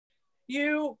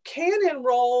you can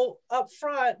enroll up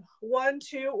front 1,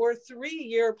 2, or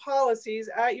 3-year policies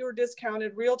at your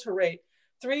discounted realtor rate.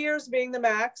 3 years being the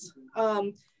max.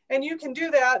 And you can do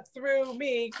that through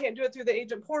me. You can't do it through the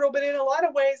agent portal, but in a lot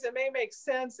of ways, it may make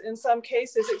sense in some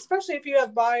cases, especially if you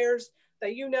have buyers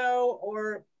that you know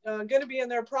are going to be in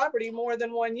their property more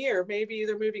than 1 year. Maybe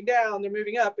they're moving down, they're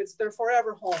moving up, it's their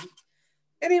forever home.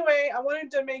 Anyway, I wanted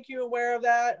to make you aware of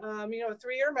that, you know, a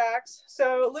 3-year max.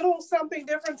 So a little something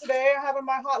different today. I have in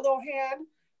my hot little hand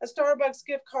a Starbucks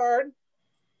gift card.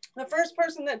 The first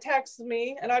person that texts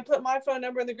me, and I put my phone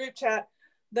number in the group chat,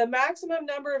 the maximum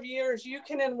number of years you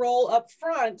can enroll up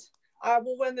front, I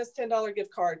will win this $10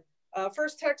 gift card.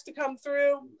 First text to come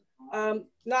through.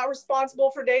 Not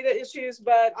responsible for data issues,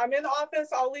 but I'm in the office.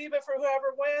 I'll leave it for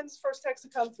whoever wins. First text to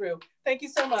come through. Thank you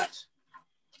so much.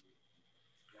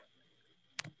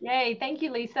 Yay. Thank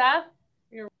you, Lisa.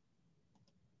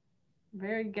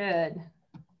 Very good.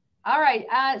 All right,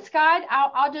 Scott,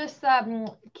 I'll just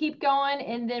keep going,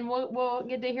 and then we'll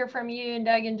get to hear from you and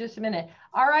Doug in just a minute.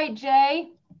 All right,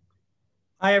 Jay.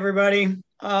 Hi, everybody.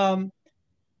 I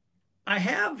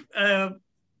have an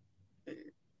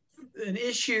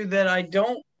issue that I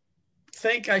don't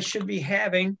think I should be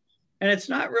having, and it's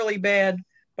not really bad,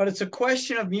 but it's a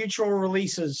question of mutual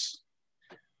releases.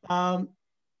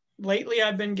 Lately,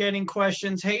 I've been getting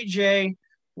questions. Hey, Jay,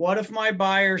 what if my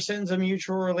buyer sends a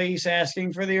mutual release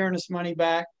asking for the earnest money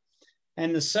back,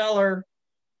 and the seller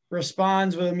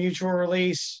responds with a mutual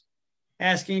release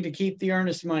asking to keep the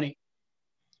earnest money?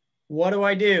 What do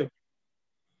I do?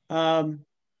 Who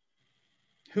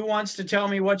wants to tell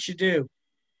me what you do?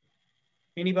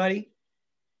 Anybody?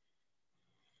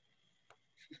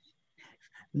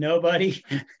 Nobody?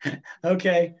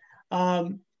 Okay.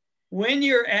 When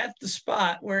you're at the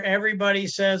spot where everybody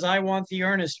says, I want the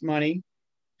earnest money,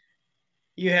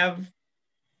 you have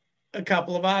a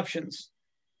couple of options.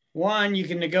 One, you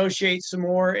can negotiate some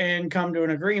more and come to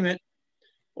an agreement.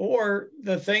 Or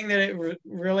the thing that it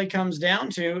really comes down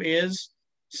to is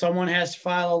someone has to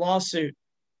file a lawsuit.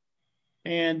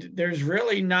 And there's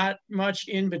really not much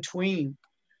in between.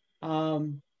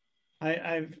 I've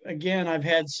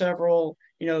had several,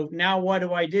 you know, now what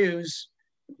do I do?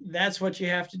 That's what you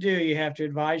have to do. You have to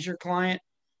advise your client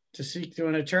to seek to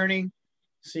an attorney,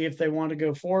 see if they want to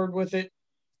go forward with it.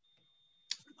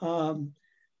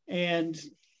 And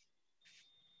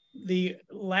the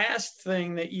last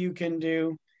thing that you can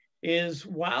do is,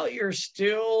 while you're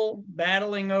still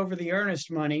battling over the earnest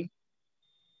money,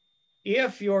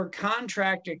 if your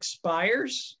contract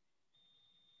expires,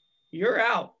 you're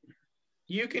out.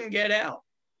 You can get out.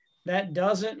 That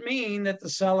doesn't mean that the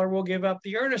seller will give up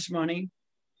the earnest money,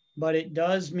 but it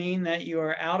does mean that you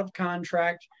are out of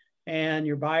contract and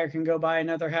your buyer can go buy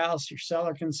another house, your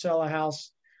seller can sell a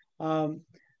house.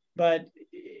 But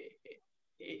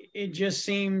it just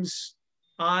seems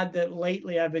odd that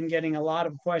lately I've been getting a lot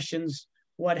of questions.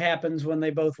 What happens when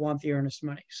they both want the earnest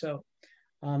money? So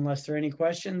unless there are any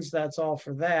questions, that's all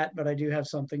for that, but I do have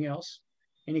something else.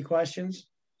 Any questions?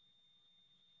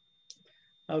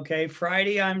 Okay,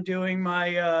 Friday I'm doing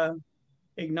my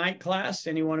Ignite class.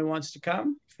 Anyone who wants to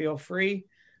come, feel free.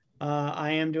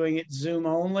 I am doing it Zoom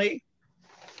only.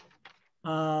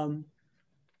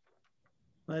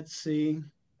 Let's see.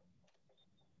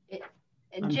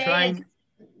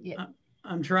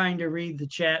 I'm trying to read the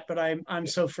chat, but I'm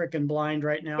so freaking blind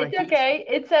right now. It's okay.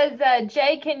 It says,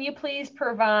 Jay, can you please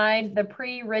provide the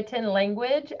pre-written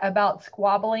language about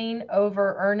squabbling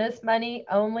over earnest money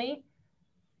only?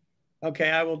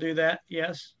 Okay, I will do that.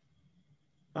 Yes.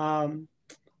 Yeah,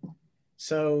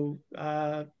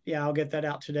 I'll get that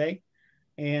out today.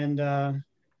 And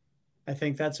I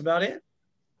think that's about it.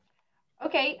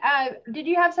 Okay. Did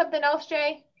you have something else,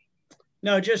 Jay?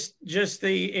 No, just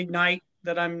the Ignite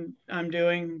that I'm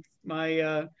doing,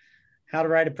 my how to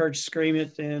write a purchase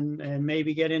agreement and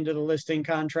maybe get into the listing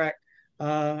contract.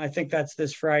 I think that's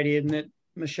this Friday, isn't it,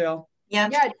 Michelle?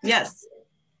 Yeah. Yes.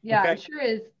 Yeah, okay. It sure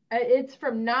is. It's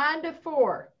from 9 to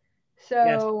 4.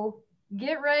 So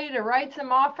Get ready to write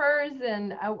some offers,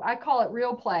 and I call it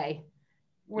real play,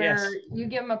 where you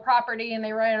give them a property and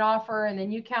they write an offer, and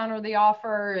then you counter the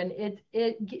offer, and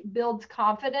it builds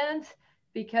confidence.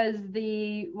 Because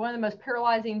one of the most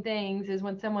paralyzing things is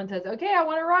when someone says, okay, I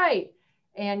want to write.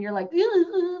 And you're like,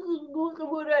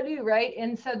 what do I do, right?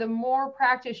 And so the more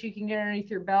practice you can get underneath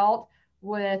your belt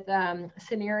with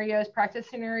practice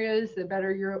scenarios, the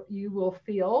better you will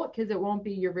feel, because it won't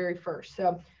be your very first.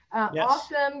 So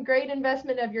awesome, great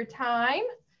investment of your time.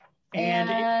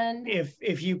 And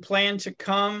if you plan to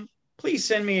come, please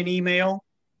send me an email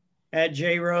at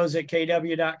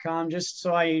jrose@kw.com, just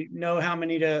so I know how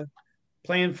many to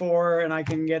plan for, and I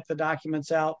can get the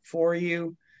documents out for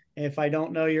you. If I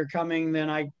don't know you're coming, then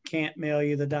I can't mail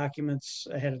you the documents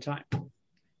ahead of time.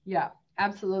 Yeah,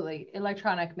 absolutely.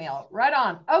 Electronic mail. Right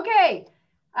on. Okay.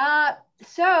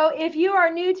 So if you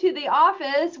are new to the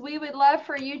office, we would love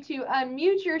for you to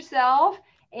unmute yourself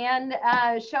and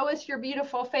show us your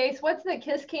beautiful face. What's the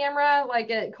kiss camera, like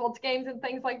at Colts games and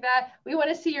things like that? We want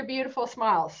to see your beautiful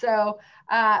smile. So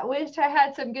wish I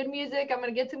had some good music. I'm going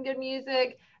to get some good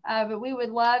music, but we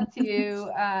would love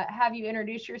to have you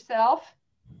introduce yourself.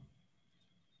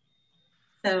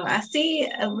 So I see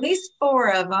at least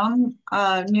 4 of them,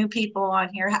 new people on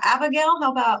here. Abigail,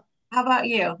 how about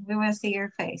you? We want to see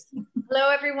your face. Hello,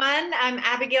 everyone. I'm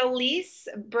Abigail Lease,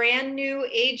 brand new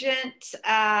agent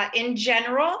in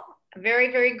general,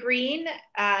 very, very green,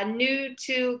 new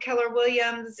to Keller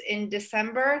Williams in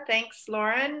December. Thanks,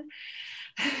 Lauren.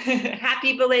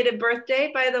 Happy belated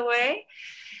birthday, by the way.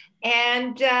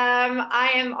 And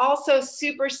I am also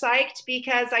super psyched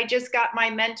because I just got my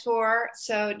mentor.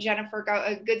 So Jennifer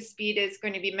Goodspeed is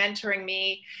going to be mentoring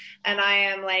me, and I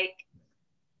am like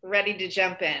ready to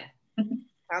jump in.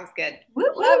 Sounds good.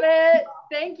 Love it.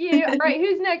 Thank you. All right,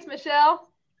 who's next, Michelle?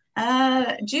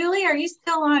 Julie, are you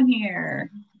still on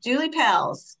here? Julie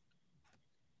Pels.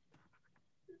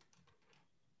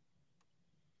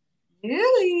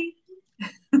 Julie.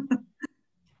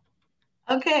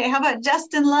 Okay, how about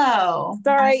Justin Lowe?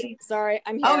 Sorry,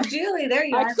 I'm here. Oh, Julie, there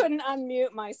you are. I couldn't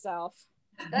unmute myself.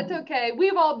 That's okay.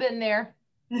 We've all been there.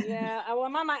 Yeah, well,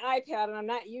 I'm on my iPad, and I'm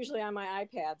not usually on my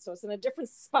iPad, so it's in a different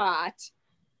spot.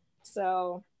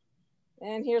 So,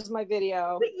 and here's my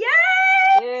video.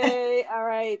 Yay! Yay! All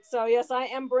right. So yes, I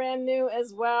am brand new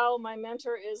as well. My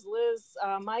mentor is Liz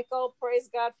Michael. Praise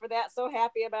God for that. So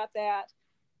happy about that.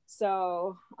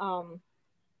 So,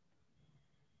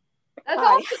 that's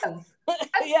awesome.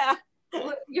 Yeah.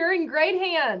 You're in great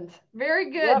hands.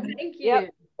 Very good. Yep. Thank you. Yep.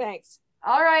 Thanks.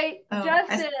 All right, Oh,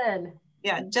 Justin.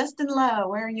 Yeah, Justin Lowe,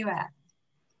 where are you at?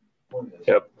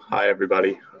 Yep. Hi,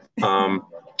 everybody.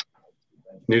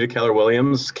 New to Keller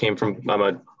Williams. I'm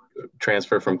a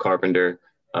transfer from Carpenter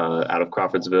out of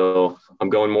Crawfordsville. I'm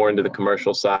going more into the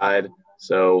commercial side.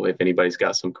 So if anybody's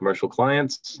got some commercial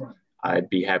clients, I'd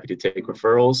be happy to take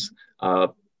referrals.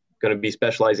 Going to be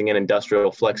specializing in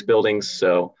industrial flex buildings.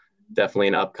 So definitely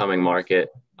an upcoming market.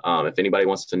 If anybody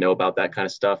wants to know about that kind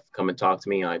of stuff, come and talk to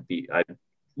me. I'd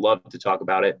love to talk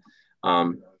about it.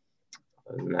 Other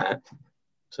than that,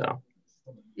 so.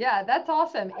 Yeah, that's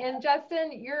awesome. And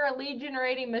Justin, you're a lead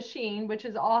generating machine, which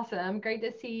is awesome. Great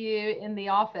to see you in the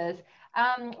office.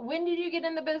 When did you get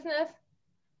in the business?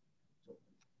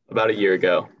 About a year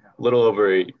ago, a little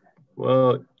over,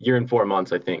 year and 4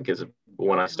 months, I think, is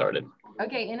when I started.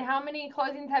 Okay, and how many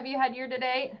closings have you had year to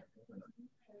date?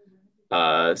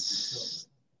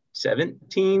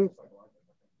 17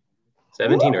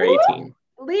 or 18.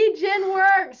 Lead gen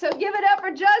work. So give it up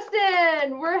for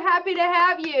Justin. We're happy to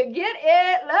have you. Get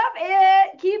it, love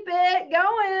it, keep it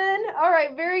going. All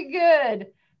right, very good.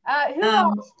 Who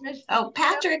else? Oh,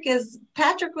 Patrick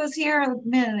was here a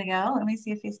minute ago. Let me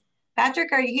see if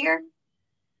Patrick, are you here?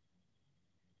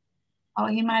 Oh,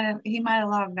 he might have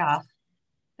logged off.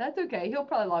 That's okay. He'll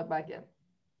probably log back in.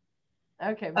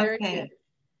 Okay, very good.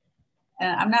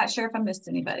 And I'm not sure if I missed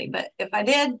anybody, but if I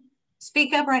did,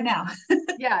 speak up right now.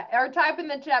 Yeah, or type in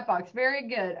the chat box. Very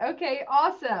good. Okay,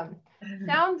 awesome.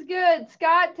 Sounds good.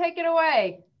 Scott, take it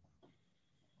away.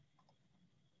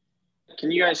 Can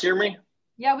you guys hear me?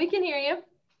 Yeah, we can hear you.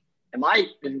 Am I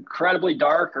incredibly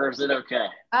dark or is it okay?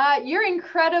 You're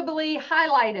incredibly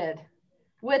highlighted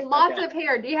with lots of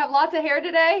hair. Do you have lots of hair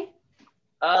today?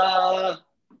 I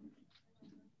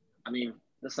mean,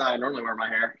 that's not how I normally wear my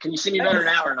hair. Can you see me better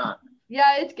now or not?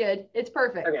 Yeah, it's good. It's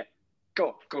perfect. Okay,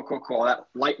 cool. That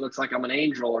light looks like I'm an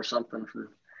angel or something from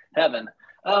heaven.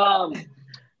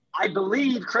 I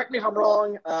believe, correct me if I'm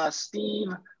wrong, Steve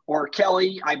or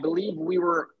Kelly, I believe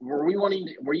were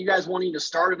you guys wanting to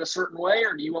start it a certain way,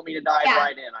 or do you want me to dive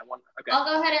right in? Okay. I'll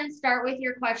go ahead and start with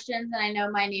your questions. And I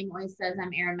know my name always says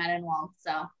I'm Erin Medenwald.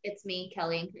 So it's me,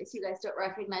 Kelly, in case you guys don't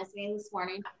recognize me this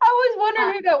morning. I was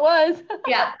wondering who that was.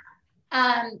 Yeah.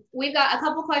 We've got a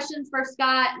couple questions for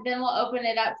Scott, then we'll open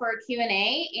it up for a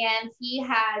Q&A, and he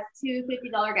has 2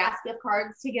 $50 gas gift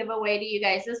cards to give away to you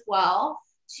guys as well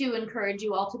to encourage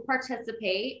you all to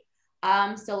participate.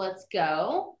 So let's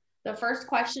go. The first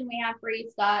question we have for you,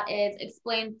 Scott, is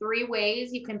explain 3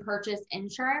 ways you can purchase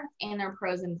insurance and their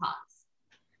pros and cons.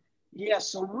 Yeah,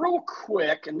 so real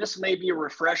quick, and this may be a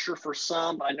refresher for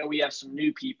some, but I know we have some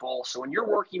new people. So when you're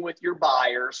working with your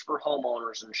buyers for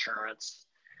homeowners insurance,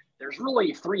 there's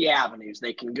really 3 avenues.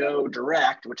 They can go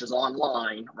direct, which is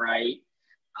online, right?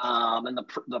 And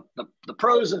the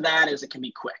pros of that is it can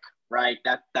be quick, right?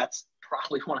 That's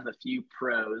probably one of the few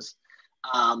pros.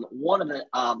 One of the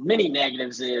many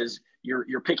negatives is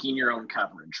you're picking your own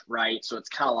coverage, right? So it's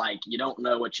kind of like you don't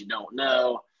know what you don't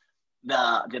know.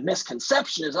 The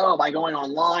misconception is, oh, by going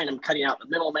online, I'm cutting out the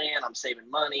middleman, I'm saving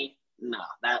money. No,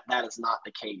 that is not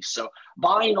the case. So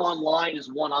buying online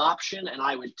is one option. And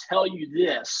I would tell you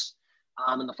this,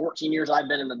 in the 14 years I've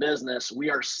been in the business, we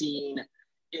are seeing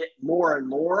it more and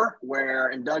more where,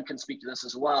 and Doug can speak to this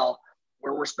as well,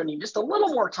 where we're spending just a little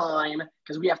more time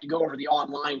because we have to go over the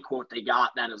online quote they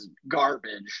got that is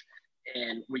garbage,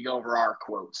 and we go over our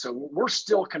quote. So we're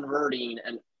still converting,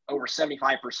 and over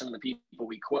 75% of the people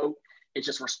we quote, it's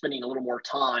just we're spending a little more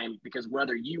time because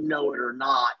whether you know it or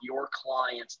not, your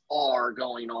clients are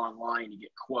going online to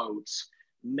get quotes.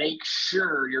 Make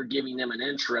sure you're giving them an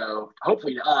intro,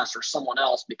 hopefully to us or someone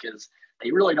else, because they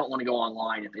really don't want to go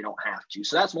online if they don't have to.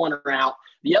 So that's one route.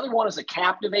 The other one is a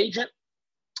captive agent.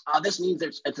 This means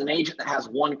it's an agent that has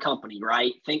one company,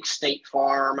 right? Think State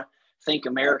Farm, think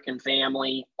American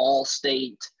Family,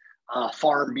 Allstate,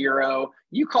 Farm Bureau.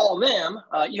 You call them,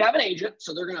 you have an agent,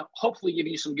 so they're going to hopefully give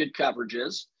you some good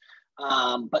coverages.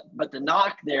 But the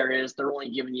knock there is they're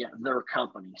only giving you their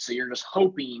company. So you're just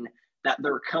hoping that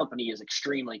their company is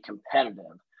extremely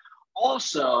competitive.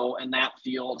 Also in that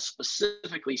field,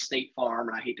 specifically State Farm,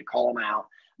 and I hate to call them out,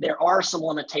 there are some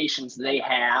limitations they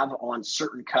have on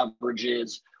certain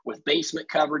coverages with basement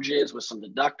coverages, with some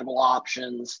deductible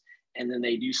options, and then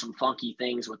they do some funky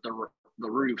things with the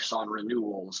roofs on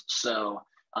renewals. So,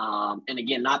 and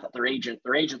again, not that their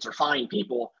agents are fine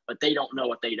people, but they don't know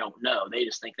what they don't know. They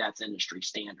just think that's industry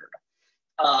standard.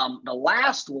 The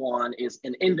last one is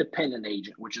an independent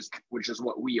agent, which is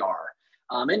what we are.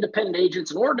 Independent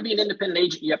agents, in order to be an independent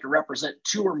agent, you have to represent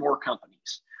 2 or more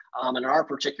companies. And in our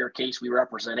particular case, we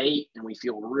represent 8, and we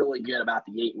feel really good about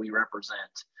the 8 we represent.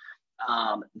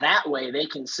 That way they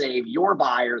can save your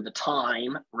buyer the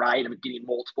time, right, of getting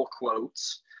multiple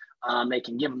quotes. They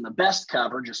can give them the best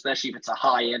coverage, especially if it's a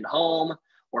high-end home,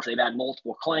 or if they've had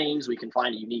multiple claims, we can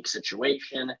find a unique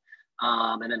situation.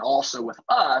 And then also with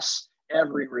us,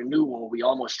 every renewal, we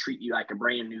almost treat you like a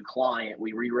brand new client.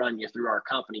 We rerun you through our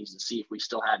companies to see if we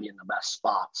still have you in the best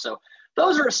spot. So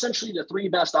those are essentially the 3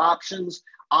 best options.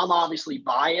 I'm obviously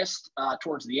biased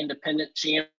towards the independent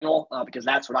channel because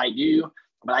that's what I do.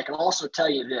 But I can also tell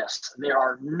you this, there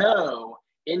are no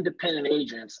independent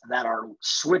agents that are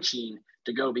switching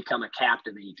to go become a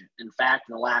captive agent. In fact,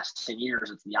 in the last 10 years,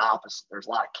 it's the opposite. There's a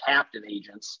lot of captive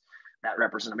agents that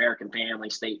represent American Family,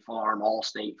 State Farm,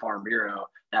 Allstate, Farm Bureau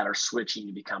that are switching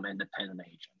to become independent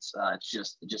agents.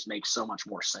 It just makes so much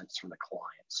more sense for the client.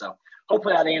 So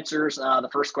hopefully that answers the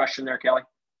first question there, Kelly.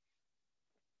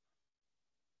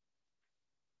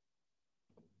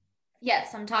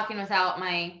 Yes, I'm talking without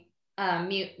my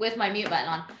mute button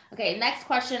on. Okay, next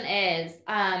question is,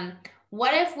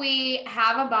 what if we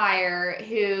have a buyer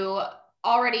who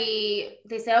already,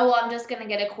 they said, oh, well, I'm just going to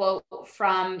get a quote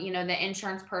from, the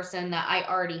insurance person that I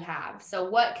already have. So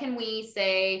what can we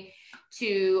say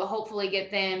to hopefully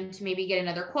get them to maybe get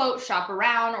another quote, shop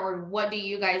around, or what do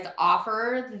you guys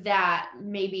offer that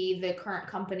maybe the current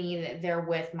company that they're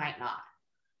with might not?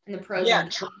 And the pros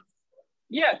and cons.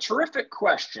 Yeah, terrific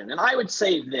question. And I would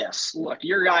say this, look,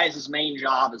 your guys' main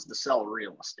job is to sell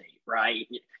real estate, right?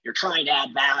 You're trying to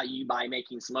add value by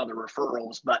making some other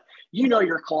referrals, but you know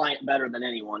your client better than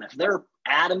anyone. If they're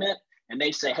adamant and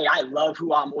they say, hey, I love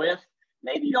who I'm with,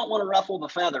 maybe you don't want to ruffle the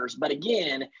feathers. But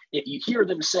again, if you hear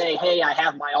them say, hey, I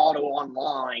have my auto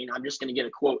online, I'm just going to get a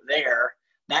quote there,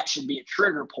 that should be a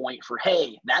trigger point for,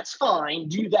 hey, that's fine,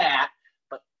 do that.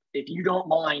 If you don't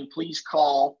mind, please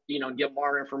call, and give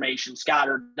more information, Scott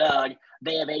or Doug.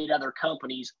 They have 8 other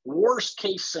companies. Worst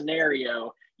case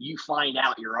scenario, you find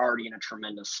out you're already in a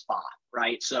tremendous spot,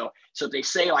 right? So if they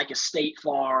say like a State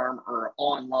Farm or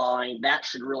online, that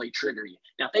should really trigger you.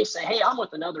 Now, if they say, hey, I'm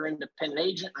with another independent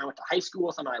agent, I went to high school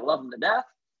with them, and I love them to death,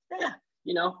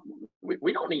 we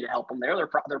don't need to help them there.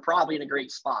 They're probably in a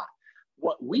great spot.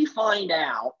 What we find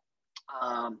out,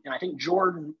 and I think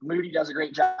Jordan Moody does a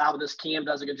great job of this, Cam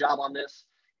does a good job on this,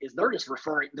 is they're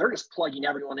just plugging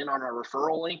everyone in on our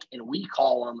referral link, and we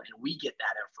call them and we get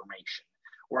that information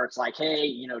where it's like,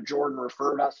 hey, Jordan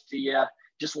referred us to you,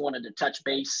 just wanted to touch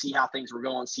base, see how things were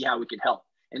going, see how we could help.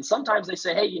 And sometimes they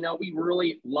say, hey, we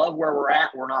really love where we're at,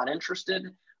 we're not interested,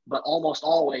 but almost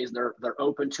always they're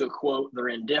open to a quote, they're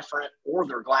indifferent, or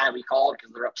they're glad we called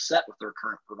because they're upset with their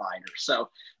current provider. So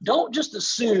don't just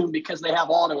assume because they have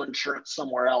auto insurance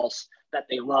somewhere else that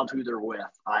they love who they're with.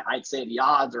 I'd say the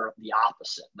odds are the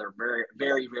opposite. They're very,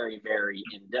 very, very, very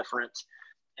indifferent.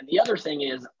 And the other thing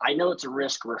is, I know it's a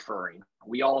risk referring.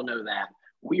 We all know that.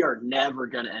 We are never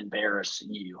going to embarrass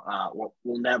you.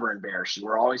 We'll never embarrass you.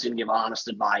 We're always going to give honest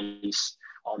advice.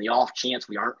 On the off chance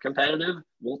we aren't competitive,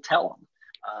 we'll tell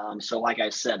them. So like I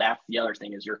said, that's the other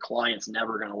thing is your client's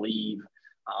never going to leave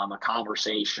a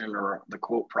conversation or the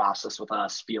quote process with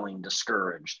us feeling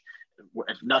discouraged.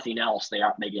 If nothing else, they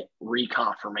get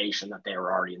reconfirmation that they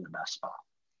were already in the best spot.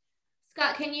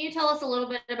 Scott, can you tell us a little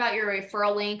bit about your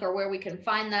referral link or where we can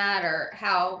find that or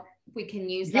how we can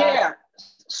use that? Yeah,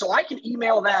 so I can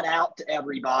email that out to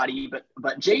everybody,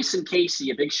 but Jason Casey,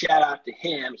 a big shout out to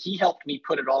him. He helped me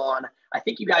put it on. I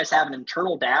think you guys have an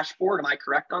internal dashboard. Am I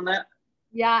correct on that?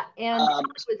 Yeah, and I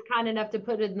was kind enough to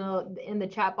put it in the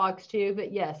chat box too.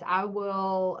 But yes, I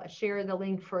will share the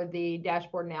link for the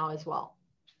dashboard now as well.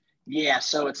 Yeah,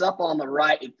 so it's up on the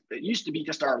right. It used to be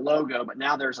just our logo, but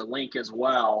now there's a link as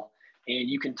well. And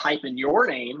you can type in your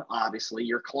name, obviously,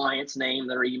 your client's name,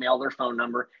 their email, their phone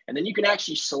number, and then you can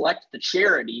actually select the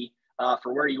charity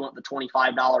for where you want the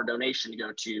 $25 donation to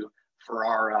go to for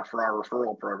our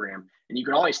referral program. And you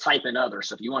can always type in others.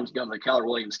 So if you want to go to the Keller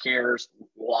Williams Cares,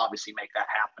 we'll obviously make that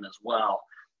happen as well.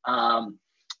 And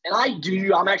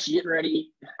I'm actually getting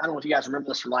ready. I don't know if you guys remember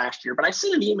this from last year, but I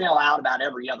send an email out about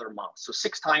every other month. So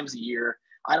 6 times a year.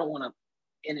 I don't want to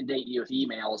inundate you with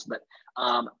emails, but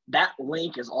that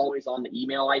link is always on the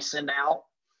email I send out.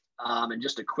 And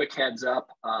just a quick heads up,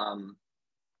 I'm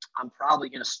probably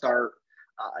going to start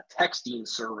a texting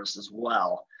service as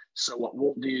well. So what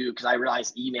we'll do, because I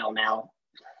realize email now,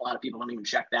 a lot of people don't even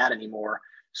check that anymore.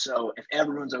 So if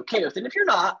everyone's okay with it, if you're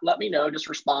not, let me know, just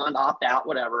respond, opt out,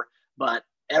 whatever. But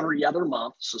every other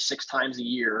month, so 6 times a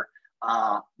year,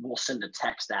 we'll send a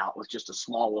text out with just a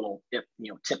small little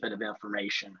tidbit of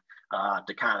information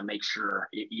to kind of make sure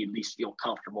you at least feel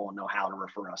comfortable and know how to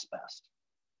refer us best.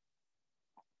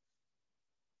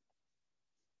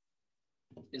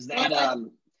 Is that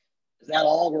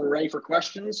all? We're ready for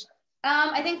questions?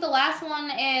 I think the last one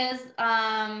is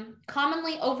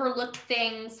commonly overlooked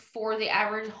things for the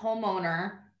average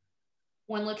homeowner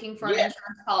when looking for an insurance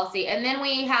policy. And then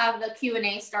we have the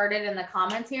Q&A started in the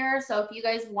comments here. So if you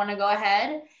guys want to go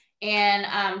ahead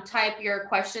and type your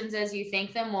questions as you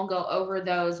think them, we'll go over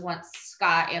those once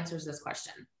Scott answers this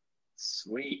question.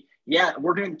 Sweet. Yeah,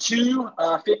 we're doing 2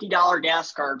 $50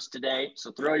 gas cards today.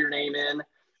 So throw your name in.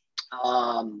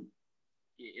 And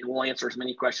we'll answer as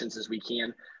many questions as we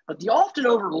can. But the often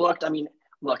overlooked, I mean,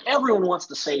 look, everyone wants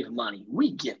to save money.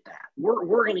 We get that. We're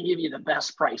going to give you the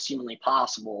best price humanly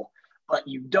possible, but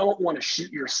you don't want to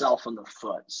shoot yourself in the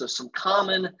foot. So some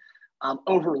common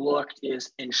overlooked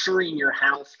is insuring your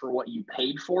house for what you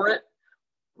paid for it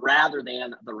rather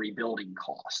than the rebuilding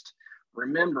cost.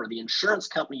 Remember, the insurance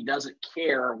company doesn't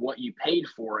care what you paid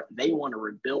for it. They want to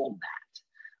rebuild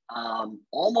that.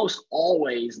 Almost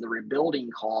always the rebuilding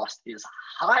cost is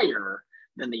higher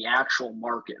than the actual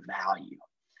market value.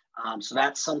 So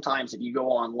that's sometimes if you go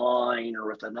online or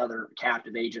with another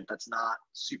captive agent that's not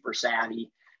super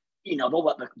savvy, they'll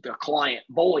let the client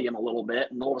bully them a little bit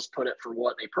and they'll just put it for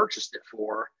what they purchased it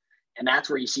for. And that's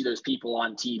where you see those people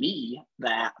on TV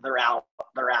that they're out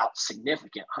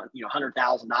significant,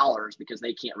 $100,000 because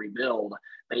they can't rebuild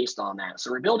based on that.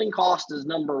 So rebuilding cost is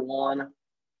number 1.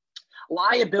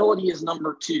 Liability is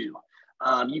number 2.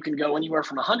 You can go anywhere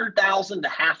from $100,000 to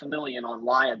 $500,000 on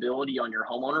liability on your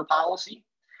homeowner policy.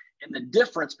 And the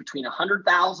difference between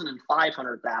 $100,000 and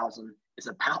 $500,000 is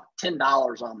about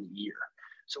 $10 on the year.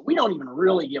 So we don't even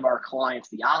really give our clients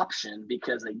the option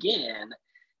because, again,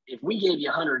 if we gave you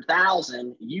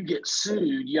 $100,000, you get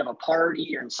sued, you have a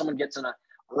party and someone gets in a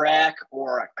wreck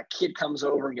or a kid comes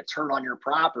over and gets hurt on your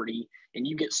property and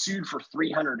you get sued for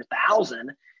 $300,000,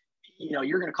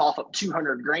 you're going to cough up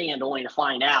 $200,000 only to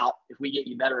find out if we get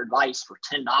you better advice for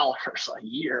 $10 a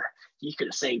year, you could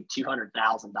have saved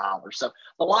 $200,000. So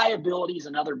the liability is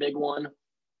another big one.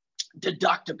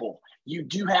 Deductible. You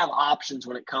do have options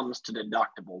when it comes to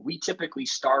deductible. We typically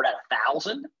start at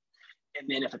 $1,000. And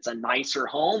then if it's a nicer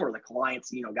home or the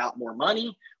client's, got more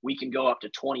money, we can go up to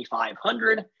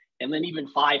 $2,500. And then even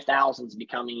 $5,000 is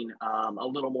becoming a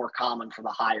little more common for the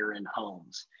higher end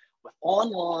homes. With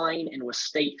online and with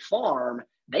State Farm,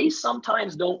 they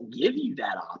sometimes don't give you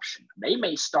that option. They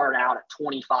may start out at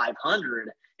 $2,500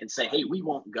 and say, hey, we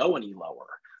won't go any lower.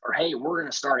 Or, hey, we're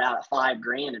going to start out at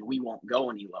 $5,000 and we won't go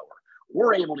any lower.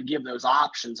 We're able to give those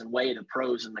options and weigh the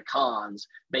pros and the cons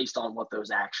based on what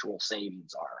those actual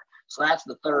savings are. So that's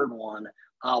the third one.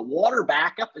 Water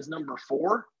backup is number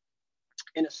 4.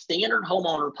 In a standard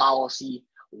homeowner policy,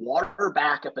 water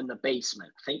backup in the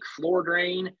basement. Think floor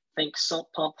drain, think sump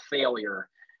pump failure.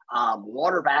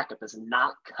 Water backup is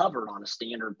not covered on a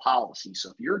standard policy. So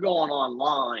if you're going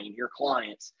online, your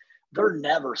clients, they're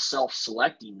never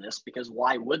self-selecting this, because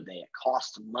why would they? It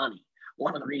costs money.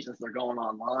 One of the reasons they're going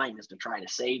online is to try to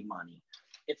save money.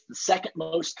 It's the second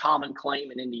most common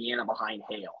claim in Indiana behind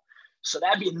hail. So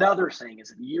that'd be another thing,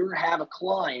 is if you have a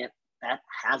client that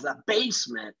has a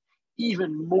basement,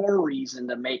 even more reason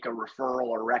to make a referral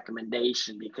or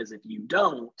recommendation, because if you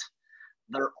don't,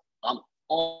 they're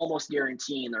almost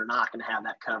guaranteeing they're not going to have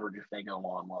that coverage if they go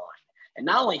online. And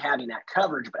not only having that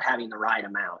coverage, but having the right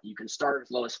amount. You can start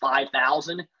as low as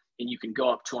 $5,000 and you can go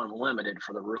up to unlimited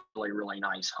for the really, really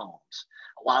nice homes.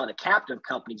 A lot of the captive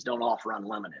companies don't offer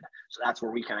unlimited. So that's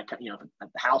where we kind of, if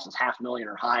the house is $500,000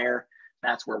 or higher,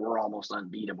 that's where we're almost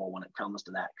unbeatable when it comes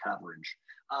to that coverage.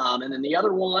 And then the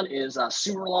other one is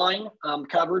sewer line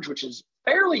coverage, which is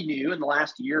fairly new in the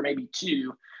last year, maybe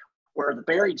two, where the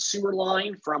buried sewer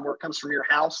line from where it comes from your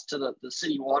house to the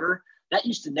city water, that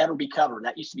used to never be covered.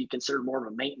 That used to be considered more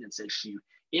of a maintenance issue.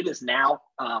 It is now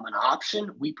an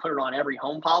option. We put it on every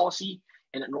home policy,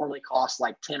 and it normally costs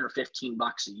like 10 or 15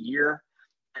 bucks a year.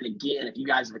 And again, if you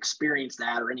guys have experienced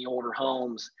that, or any older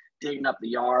homes, digging up the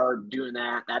yard, doing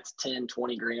that, that's 10,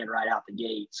 20 grand right out the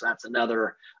gate. So that's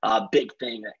another big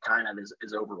thing that kind of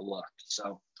is overlooked.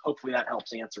 So hopefully that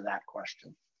helps answer that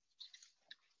question.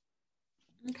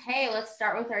 Okay, let's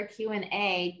start with our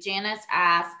Q&A. Janice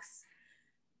asks,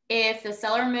 if the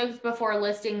seller moves before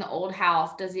listing the old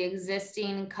house, does the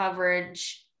existing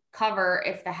coverage cover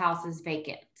if the house is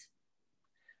vacant?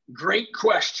 Great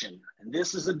question. And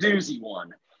this is a doozy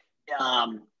one.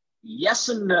 Yes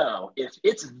and no. If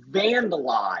it's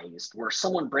vandalized, where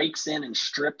someone breaks in and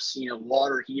strips,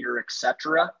 water heater,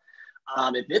 etc.,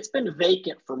 if it's been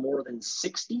vacant for more than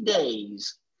 60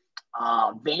 days,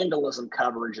 vandalism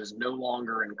coverage is no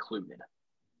longer included.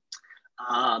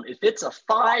 If it's a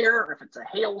fire, or if it's a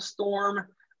hailstorm,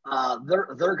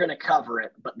 they're going to cover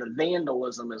it, but the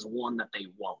vandalism is one that they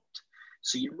won't.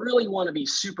 So you really want to be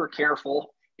super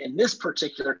careful in this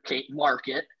particular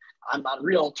market. I'm not a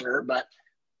realtor, but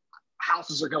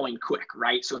houses are going quick,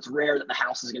 right? So it's rare that the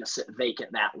house is going to sit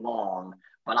vacant that long.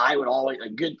 But I would always, a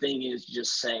good thing is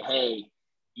just say, hey,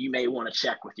 you may want to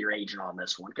check with your agent on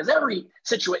this one, because every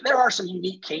situation, there are some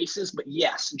unique cases, but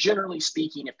yes, generally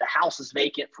speaking, if the house is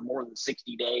vacant for more than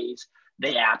 60 days,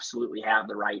 they absolutely have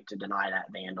the right to deny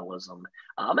that vandalism.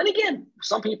 And again,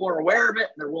 some people are aware of it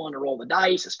and they're willing to roll the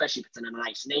dice, especially if it's in a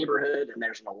nice neighborhood and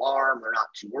there's an alarm, they're not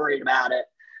too worried about it.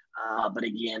 But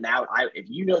again, if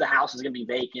you know the house is going to be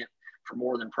vacant for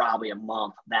more than probably a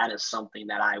month, that is something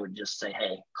that I would just say,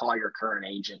 hey, call your current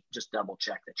agent, just double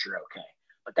check that you're okay.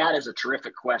 But that is a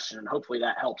terrific question, and hopefully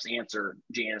that helps answer,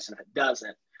 Janice. And if it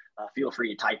doesn't, feel free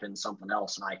to type in something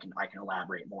else, and I can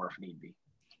elaborate more if need be.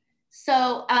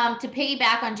 So to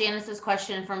piggyback on Janice's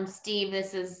question from Steve,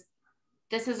 this is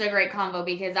a great combo,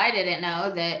 because I didn't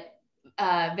know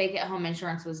that vacant home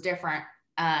insurance was different.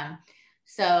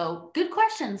 So good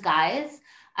questions, guys.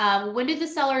 When do the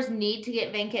sellers need to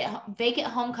get vacant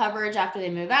home coverage after they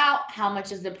move out? How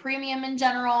much is the premium in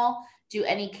general? Do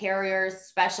any carriers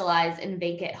specialize in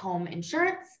vacant home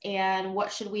insurance? And what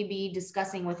should we be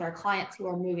discussing with our clients who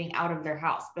are moving out of their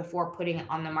house before putting it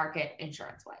on the market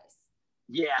insurance-wise?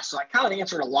 Yeah, so I kind of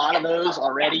answered a lot of those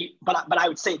already, but I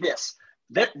would say this,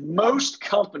 that most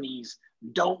companies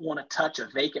don't want to touch a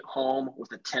vacant home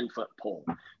with a 10-foot pole.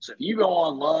 So if you go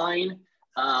online,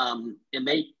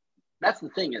 that's the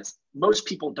thing, is most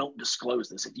people don't disclose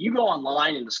this. If you go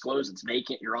online and disclose it's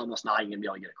vacant, you're almost not even gonna be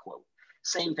able to get a quote.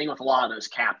 Same thing with a lot of those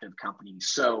captive companies.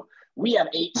 So we have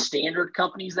 8 standard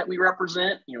companies that we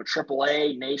represent,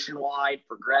 AAA, Nationwide,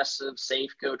 Progressive,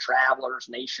 Safeco, Travelers,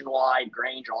 Nationwide,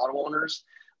 Grange, Auto Owners.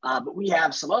 But we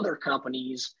have some other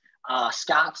companies,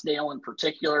 Scottsdale in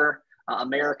particular,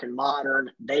 American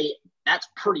Modern. That's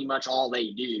pretty much all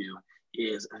they do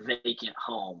is vacant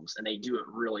homes, and they do it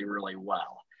really, really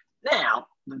well. Now,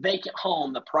 the vacant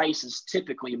home, the price is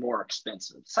typically more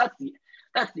expensive. So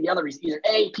that's the other reason. Either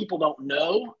A, people don't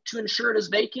know to insure it as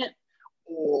vacant,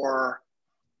 or,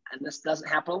 and this doesn't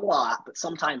happen a lot, but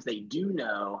sometimes they do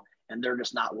know and they're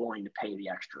just not willing to pay the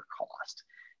extra cost.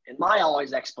 And my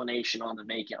always explanation on the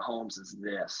vacant homes is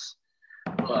this.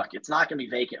 Look, it's not going to be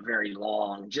vacant very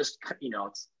long. Just,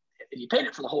 if you paid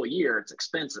it for the whole year, it's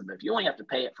expensive. But if you only have to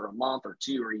pay it for a month or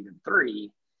 2 or even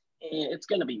 3, it's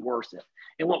going to be worth it.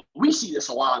 And what we see this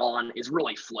a lot on is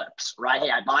really flips, right? Hey,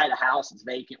 I buy the house, it's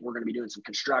vacant. We're going to be doing some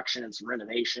construction and some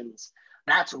renovations.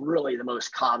 That's really the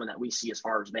most common that we see as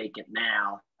far as vacant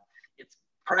now. It's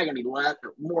probably going to be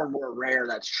more and more rare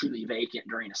that's truly vacant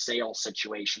during a sales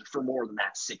situation for more than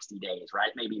that 60 days, right?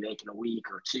 Maybe vacant a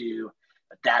week or 2.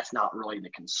 but that's not really the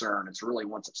concern. It's really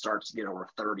once it starts to get over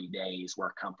 30 days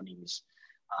where companies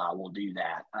will do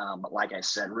that. But like I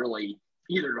said, really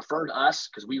either defer to us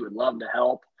because we would love to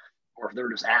help, or if they're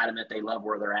just adamant they love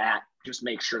where they're at, just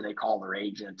make sure they call their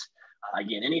agent.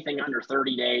 Again, anything under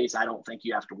 30 days, I don't think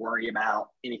you have to worry about.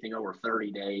 Anything over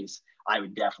 30 days, I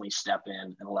would definitely step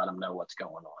in and let them know what's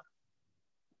going on.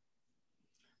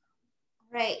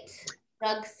 Right.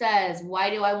 Doug says,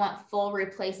 why do I want full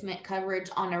replacement coverage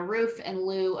on a roof in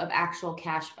lieu of actual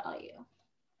cash value?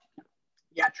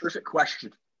 Yeah, terrific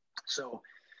question. So,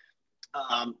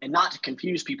 and not to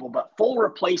confuse people, but full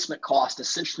replacement cost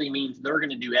essentially means they're going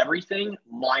to do everything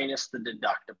minus the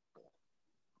deductible.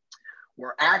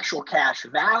 Where actual cash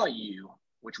value,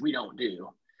 which we don't do,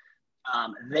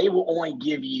 they will only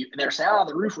give you, they're saying, oh,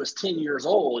 the roof was 10 years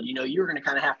old, you know, you're going to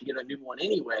kind of have to get a new one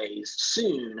anyways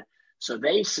soon. So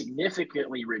they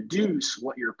significantly reduce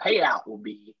what your payout will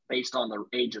be based on the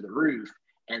age of the roof,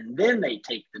 and then they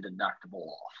take the deductible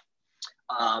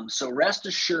off. So rest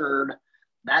assured,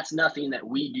 that's nothing that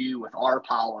we do with our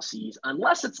policies,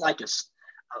 unless it's like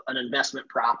an investment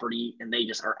property and they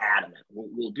just are adamant.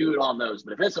 We'll do it on those.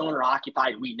 But if it's owner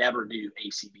occupied, we never do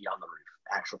ACV on the roof,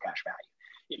 actual cash value.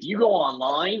 If you go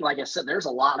online, like I said, there's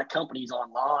a lot of companies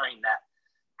online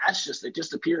it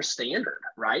just appears standard,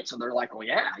 right? So they're like, well,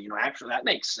 yeah, you know, actually that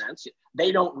makes sense.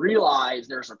 They don't realize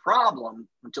there's a problem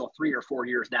until 3 or 4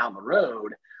 years down the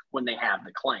road when they have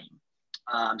the claim.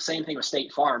 Same thing with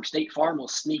State Farm. State Farm will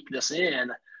sneak this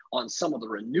in on some of the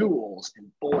renewals, and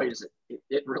boy,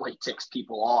 it really ticks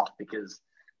people off because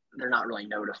they're not really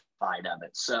notified of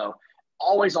it. So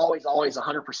always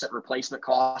 100% replacement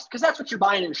cost, because that's what you're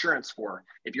buying insurance for.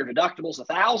 If your deductible's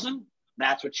 $1,000,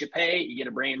 that's what you pay. You get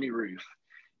a brand new roof.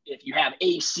 If you have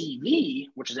ACV,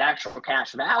 which is actual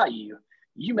cash value,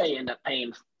 you may end up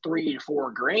paying $3 to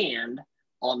 $4 grand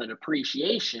on the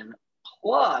depreciation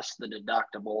plus the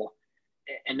deductible.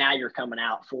 And now you're coming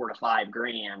out $4 to $5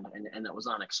 grand, and it was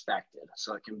unexpected.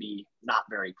 So it can be not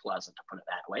very pleasant, to put it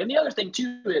that way. And the other thing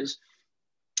too is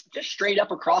just straight up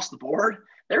across the board,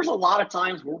 there's a lot of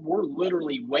times where we're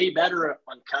literally way better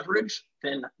on coverage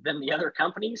than the other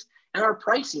companies, and our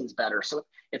pricing's better. So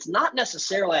it's not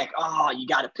necessarily like, oh, you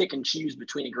got to pick and choose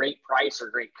between a great price or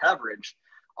great coverage.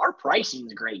 Our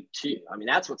pricing's great too. I mean,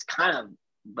 that's what's kind of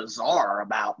bizarre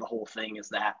about the whole thing, is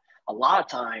that a lot of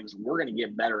times we're going to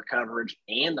give better coverage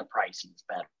and the pricing's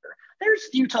better. There's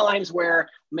a few times where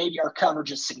maybe our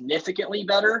coverage is significantly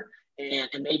better, and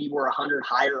maybe we're 100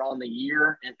 higher on the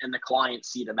year, and the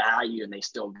clients see the value and they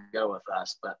still go with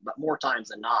us. But more times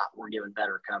than not, we're giving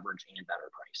better coverage and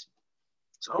better pricing.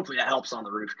 So hopefully that helps on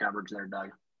the roof coverage there,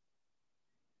 Doug.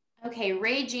 Okay,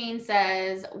 Ray Jean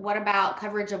says, what about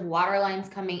coverage of water lines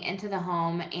coming into the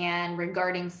home? And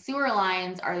regarding sewer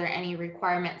lines, are there any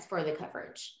requirements for the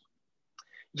coverage?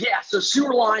 Yeah, so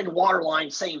sewer line, water line,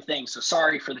 same thing. So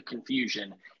sorry for the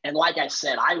confusion. And like I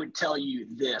said, I would tell you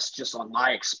this just on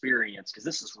my experience, because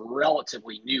this is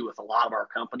relatively new with a lot of our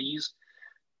companies.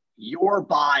 Your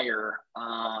buyer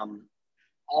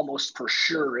almost for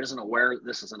sure isn't aware that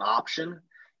this is an option.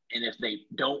 And if they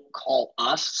don't call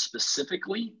us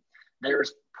specifically,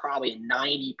 there's probably a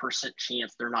 90%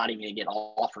 chance they're not even going to get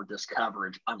offered this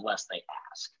coverage unless they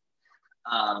ask.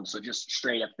 So just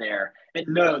straight up there. And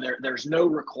no, there's no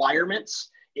requirements.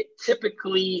 It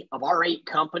typically, of our 8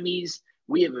 companies,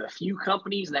 we have a few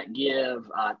companies that give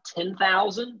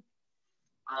 10,000.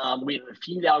 We have a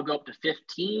few that will go up to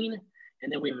 15,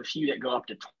 and then we have a few that go up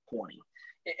to 20.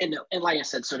 And like I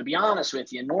said, so to be honest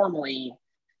with you, normally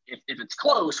if it's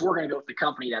close, we're going to go with the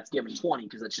company that's giving 20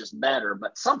 because it's just better.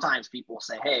 But sometimes people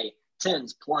say, hey,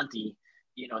 10's plenty,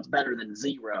 you know, it's better than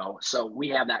 0. So we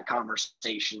have that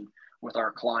conversation with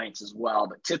our clients as well.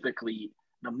 But typically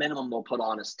the minimum we'll put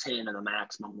on is 10 and the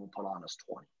maximum we'll put on is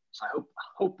 20. So I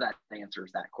hope that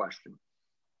answers that question.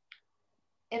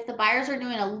 If the buyers are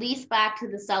doing a lease back to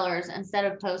the sellers instead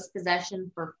of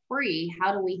post-possession for free,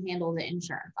 how do we handle the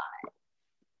insurance on it?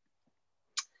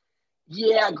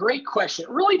 Yeah, great question.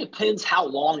 It really depends how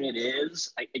long it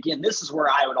is. Again, this is where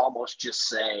I would almost just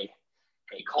say,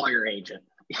 hey, call your agent.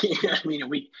 I mean,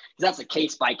 that's a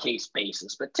case-by-case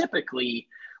basis. But typically,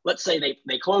 let's say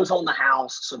they close on the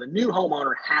house. So the new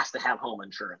homeowner has to have home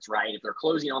insurance, right? If they're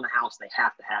closing on the house, they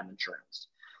have to have insurance.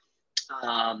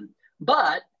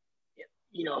 But,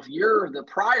 you know, if you're the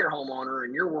prior homeowner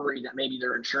and you're worried that maybe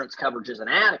their insurance coverage isn't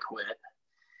adequate,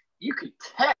 you could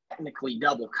technically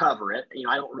double cover it. You know,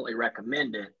 I don't really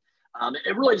recommend it.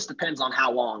 It really just depends on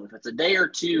how long. If it's a day or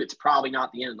two, it's probably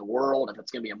not the end of the world. If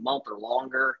it's going to be a month or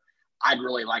longer, I'd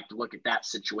really like to look at that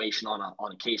situation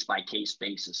on a case-by-case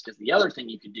basis. Because the other thing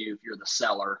you could do if you're the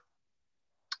seller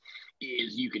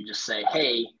is you could just say,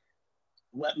 hey,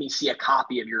 let me see a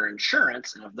copy of your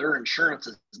insurance. And if their insurance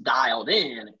is dialed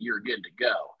in, you're good to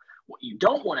go. What you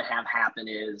don't want to have happen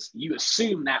is you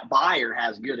assume that buyer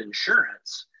has good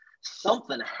insurance.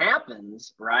 Something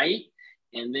happens, right?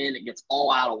 And then it gets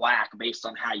all out of whack based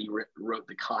on how you wrote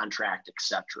the contract,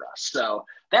 etc. So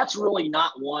that's really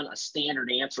not a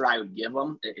standard answer I would give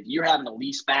them. If you're having a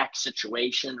lease back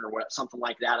situation or something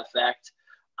like that effect,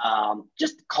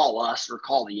 just call us or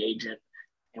call the agent,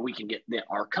 and we can get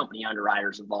our company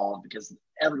underwriters involved, because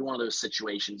every one of those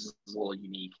situations is a little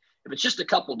unique. If it's just a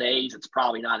couple days, it's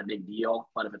probably not a big deal.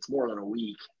 But if it's more than a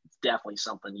week, it's definitely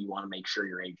something you want to make sure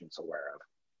your agent's aware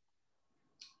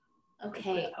of.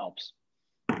 Okay. That helps.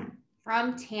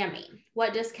 From Tammy,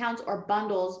 what discounts or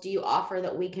bundles do you offer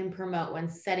that we can promote when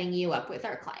setting you up with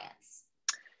our clients?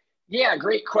 Yeah,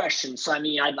 great question. So, I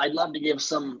mean, I'd love to give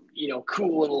some,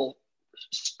 cool little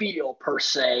spiel per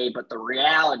se, but the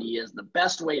reality is the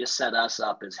best way to set us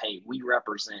up is, hey, we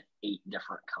represent 8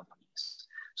 different companies.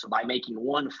 So by making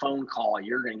one phone call,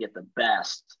 you're going to get the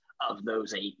best of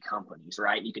those 8 companies,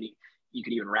 right? You could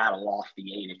even rattle off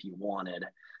the 8 if you wanted.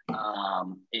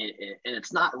 And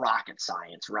it's not rocket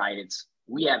science, right?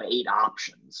 We have 8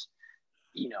 options.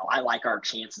 I like our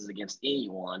chances against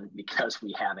anyone because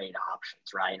we have 8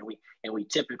 options, right? And we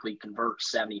typically convert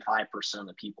 75% of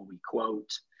the people we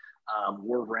quote.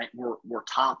 We're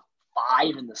top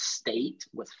 5 in the state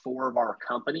with 4 of our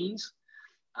companies.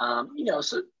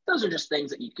 So those are just things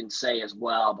that you can say as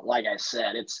well. But like I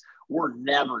said, we're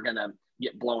never going to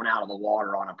get blown out of the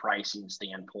water on a pricing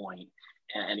standpoint.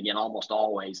 And again, almost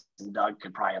always, and Doug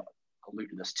could probably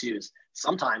allude to this too, is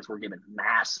sometimes we're giving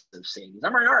massive savings. I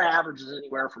mean, our average is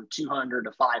anywhere from $200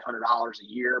 to $500 a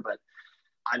year, but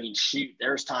I mean, shoot,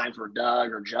 there's times where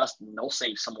Doug or Justin, they'll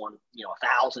save someone,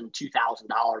 $1,000,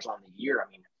 $2,000 on the year.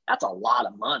 I mean, that's a lot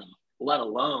of money, let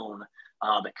alone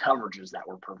the coverages that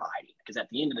we're providing. Because at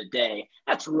the end of the day,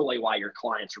 that's really why your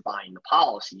clients are buying the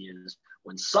policy, is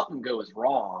when something goes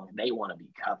wrong, they want to be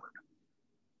covered.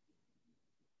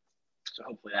 So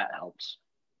hopefully that helps.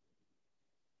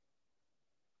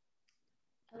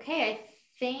 Okay, I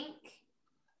think,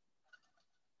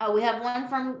 we have one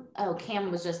from,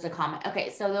 Cam was just a comment. Okay,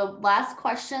 so the last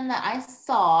question that I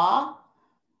saw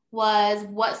was,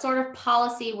 what sort of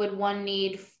policy would one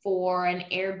need for an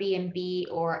Airbnb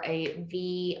or a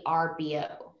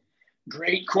VRBO?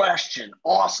 Great question.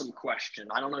 Awesome question.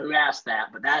 I don't know who asked that,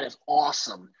 but that is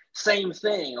awesome. Same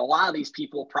thing. A lot of these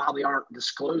people probably aren't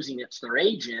disclosing it to their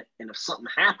agent, and if something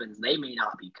happens, they may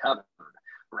not be covered,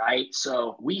 right?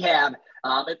 So we have,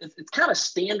 it's kind of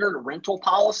standard rental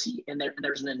policy, and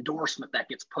there's an endorsement that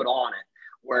gets put on it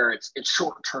where it's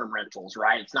short-term rentals,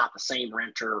 right? It's not the same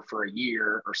renter for a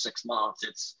year or 6 months.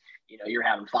 It's, you're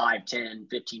having 5, 10,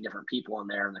 15 different people in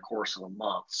there in the course of a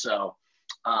month. So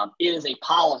it is a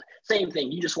policy. Same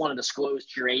thing. You just want to disclose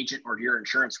to your agent or to your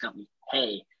insurance company,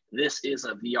 hey, this is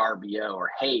a VRBO, or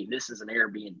hey, this is an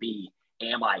Airbnb.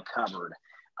 Am I covered?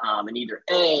 And either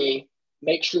A,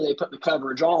 make sure they put the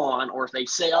coverage on, or if they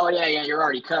say, oh yeah, you're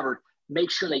already covered,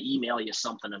 make sure they email you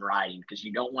something in writing, because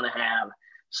you don't want to have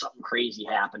something crazy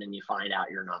happen and you find out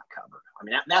you're not covered. I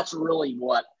mean, that's really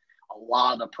what a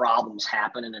lot of the problems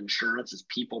happen in insurance, is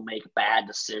people make bad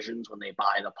decisions when they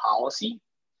buy the policy,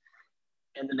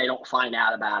 and then they don't find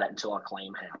out about it until a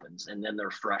claim happens. And then they're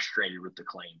frustrated with the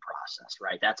claim process,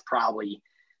 right? That's probably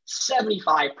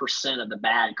 75% of the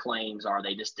bad claims are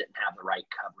they just didn't have the right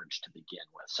coverage to begin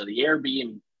with. So the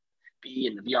Airbnb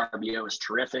and the VRBO is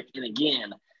terrific. And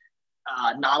again,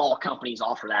 not all companies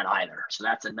offer that either. So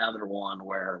that's another one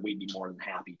where we'd be more than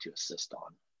happy to assist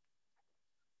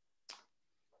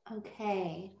on.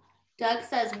 Okay. Doug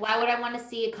says, why would I want to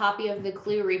see a copy of the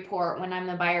Clue report when I'm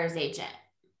the buyer's agent?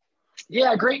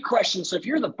 Yeah, great question. So if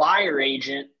you're the buyer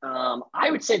agent, I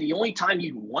would say the only time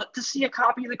you'd want to see a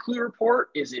copy of the Clue report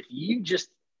is if you just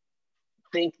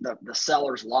think the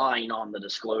seller's lying on the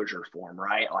disclosure form,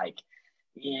 right? Like,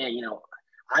 yeah,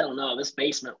 I don't know, this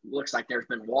basement looks like there's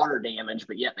been water damage,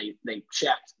 but yet they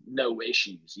checked no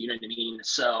issues. You know what I mean?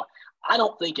 So I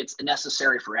don't think it's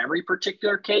necessary for every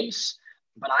particular case,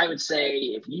 but I would say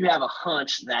if you have a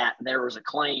hunch that there was a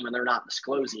claim and they're not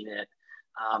disclosing it,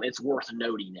 it's worth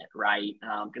noting it, right?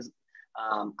 Because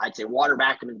I'd say water,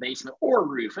 vacuum in basement, or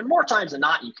roof. And more times than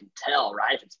not, you can tell,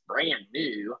 right? If it's brand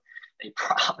new, they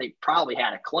probably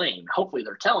had a claim. Hopefully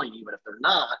they're telling you, but if they're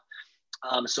not,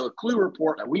 so a Clue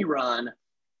report that we run,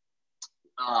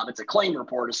 it's a claim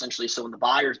report essentially. So when the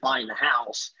buyer's buying the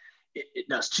house, it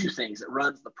does 2 things. It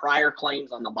runs the prior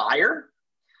claims on the buyer,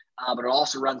 but it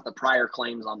also runs the prior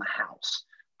claims on the house.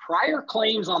 Prior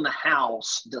claims on the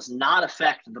house does not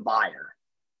affect the buyer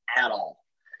at all.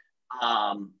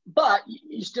 But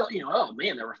you still, you know, oh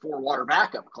man, there were 4 water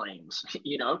backup claims.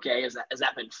 You know, okay, has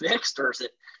that been fixed, or is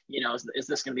it, you know, is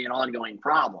this going to be an ongoing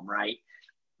problem, right?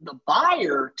 The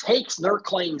buyer takes their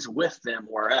claims with them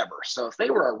wherever. So if they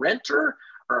were a renter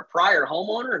or a prior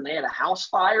homeowner and they had a house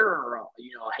fire or a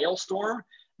hailstorm,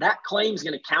 that claim is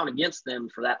going to count against them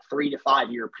for that 3 to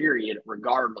 5 year period,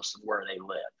 regardless of where they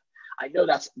live. I know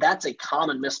that's a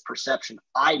common misperception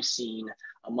I've seen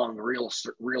among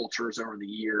realtors over the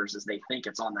years, is they think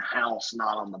it's on the house,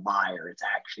 not on the buyer. It's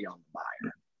actually on the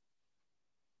buyer.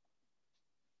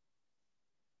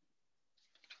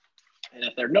 And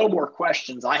if there are no more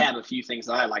questions, I have a few things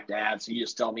that I'd like to add. So you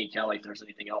just tell me, Kelly, if there's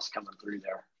anything else coming through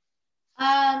there.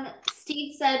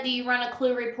 Steve said, do you run a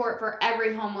clue report for every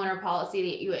homeowner policy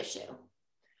that you issue?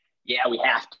 Yeah, we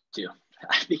have to.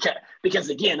 because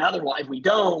again, otherwise, if we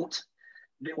don't,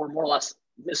 then we're more or less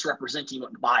misrepresenting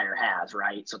what the buyer has,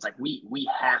 right? So it's like we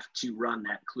have to run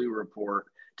that clue report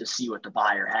to see what the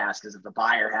buyer has, because if the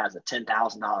buyer has a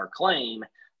 $10,000 claim,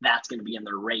 that's going to be in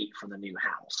their rate for the new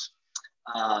house.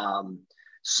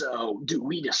 So do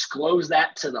we disclose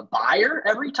that to the buyer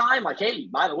every time? Like, hey,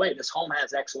 by the way, this home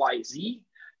has XYZ?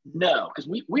 No, because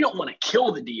we don't want to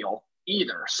kill the deal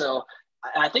either. So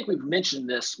I think we've mentioned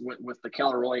this with the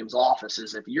Keller Williams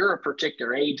offices. If you're a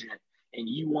particular agent and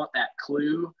you want that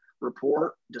clue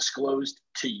report disclosed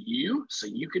to you, so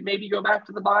you could maybe go back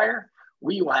to the buyer,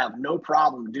 we will have no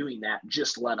problem doing that.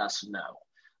 Just let us know.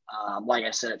 Like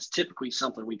I said, it's typically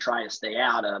something we try to stay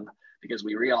out of, because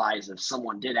we realize if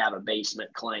someone did have a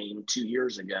basement claim 2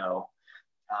 years ago,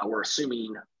 we're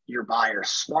assuming your buyer's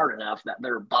smart enough that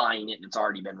they're buying it and it's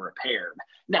already been repaired.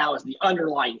 Now, has the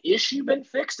underlying issue been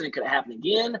fixed and it could happen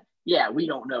again? Yeah, we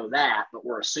don't know that, but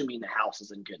we're assuming the house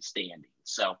is in good standing.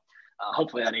 So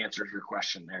hopefully that answers your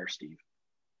question there, Steve.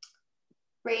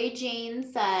 Ray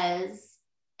Jean says,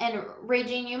 and Ray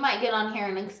Jean, you might get on here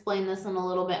and explain this in a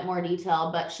little bit more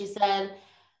detail, but she said,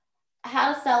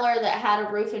 had a seller that had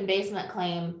a roof and basement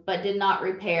claim but did not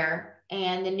repair,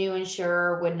 and the new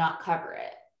insurer would not cover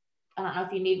it. I don't know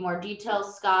if you need more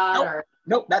details, Scott.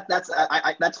 Nope,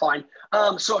 that's fine.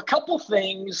 So a couple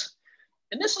things,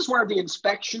 and this is where the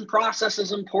inspection process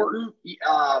is important.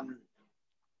 Now,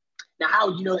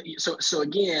 how do you know? So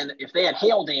again, if they had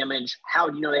hail damage, how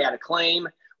do you know they had a claim?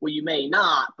 Well, you may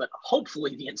not, but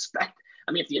hopefully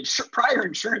if the prior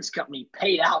insurance company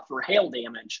paid out for hail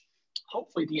damage,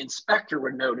 hopefully the inspector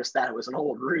would notice that it was an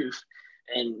old roof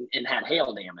and had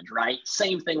hail damage, right?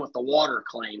 Same thing with the water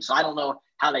claim. So I don't know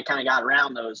how they kind of got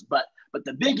around those, but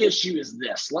the big issue is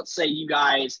this. Let's say you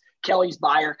guys, Kelly's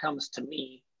buyer comes to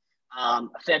me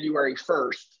February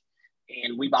 1st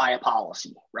and we buy a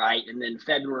policy, right? And then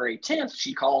February 10th,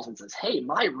 she calls and says, hey,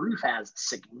 my roof has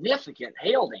significant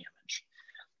hail damage.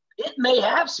 It may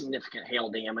have significant hail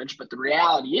damage, but the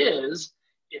reality is,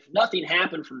 if nothing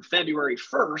happened from February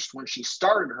 1st, when she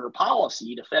started her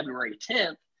policy, to February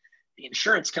 10th, the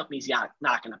insurance company's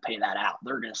not going to pay that out.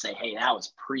 They're going to say, hey, that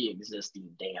was pre-existing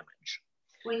damage.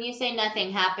 When you say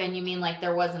nothing happened, you mean like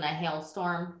there wasn't a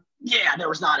hailstorm? Yeah, there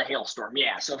was not a hailstorm.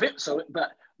 Yeah.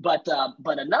 But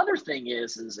another thing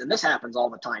is, and this happens all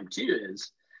the time too,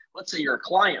 is let's say you're a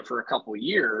client for a couple of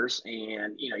years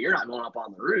and, you're not going up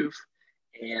on the roof,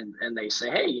 and they say,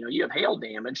 hey, you have hail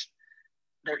damage.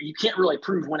 You can't really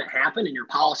prove when it happened, and your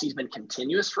policy's been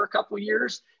continuous for a couple of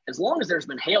years. As long as there's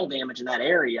been hail damage in that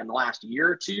area in the last year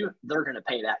or two, they're going to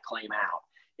pay that claim out.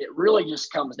 It really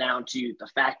just comes down to the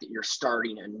fact that you're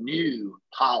starting a new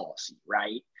policy,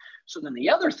 right? So then the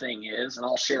other thing is, and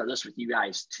I'll share this with you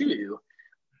guys too,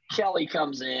 Kelly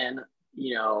comes in,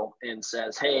 and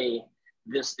says, hey,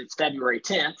 it's February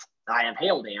 10th. I have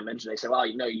hail damage. They say, well,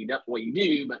 you don't, well, you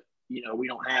do, but we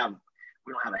don't have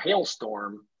a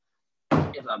hailstorm.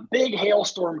 If a big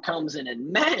hailstorm comes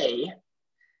in May,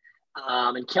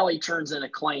 and Kelly turns in a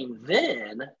claim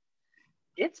then,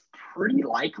 it's pretty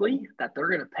likely that they're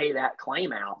going to pay that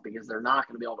claim out, because they're not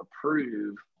going to be able to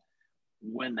prove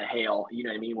when the hail,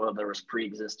 whether there was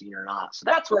pre-existing or not. So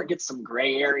that's where it gets some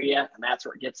gray area, and that's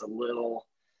where it gets a little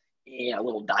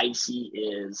dicey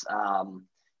is,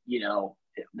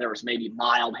 there was maybe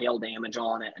mild hail damage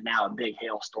on it, and now a big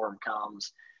hailstorm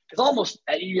comes. Because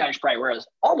you guys probably realize,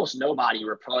 almost nobody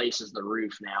replaces the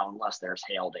roof now unless there's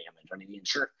hail damage. I mean,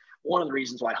 one of the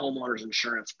reasons why homeowners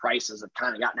insurance prices have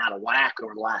kind of gotten out of whack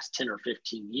over the last 10 or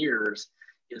 15 years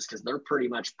is because they're pretty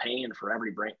much paying for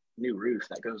every brand new roof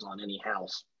that goes on any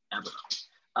house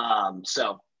ever.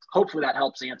 So hopefully that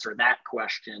helps answer that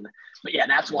question. But yeah,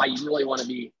 that's why you really want to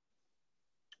be,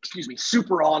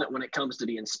 super on it when it comes to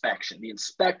the inspection. The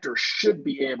inspector should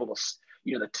be able to,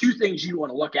 the two things you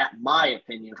want to look at, in my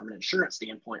opinion, from an insurance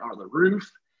standpoint, are the roof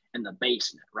in the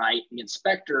basement, right? The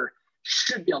inspector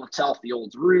should be able to tell if the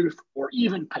old roof or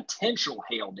even potential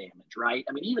hail damage, right?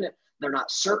 I mean, even if they're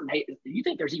not certain, hey, do you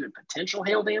think there's even potential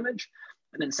hail damage?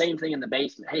 And then same thing in the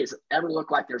basement. Hey, does it ever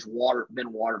look like there's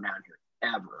been water down here?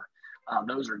 Ever?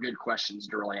 Those are good questions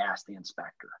to really ask the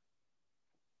inspector.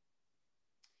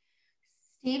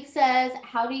 Steve says,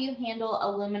 how do you handle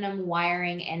aluminum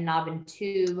wiring and knob and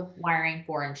tube wiring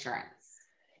for insurance?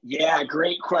 Yeah,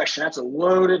 great question. That's a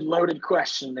loaded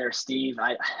question there, Steve.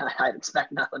 I'd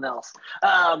expect nothing else.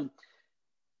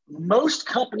 Most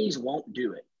companies won't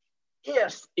do it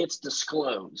if it's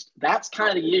disclosed. That's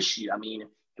kind of the issue. I mean,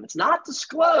 if it's not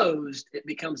disclosed, it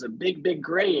becomes a big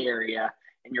gray area,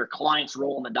 and your client's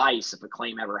rolling the dice if a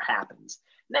claim ever happens.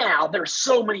 Now, there's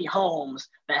so many homes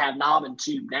that have knob and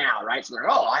tube now, right? So they're,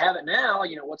 oh, I have it now.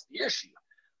 You know, what's the issue?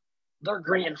 They're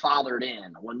grandfathered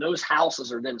in. When those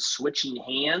houses are then switching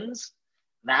hands,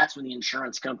 that's when the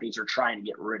insurance companies are trying to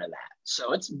get rid of that.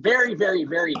 So it's very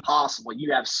possible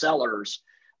you have sellers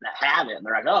that have it and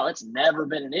they're like, oh, it's never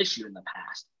been an issue in the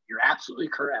past. You're absolutely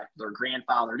correct. They're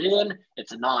grandfathered in.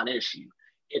 It's a non-issue.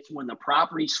 It's when the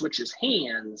property switches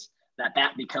hands that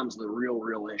becomes the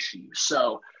real issue.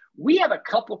 So we have a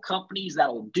couple companies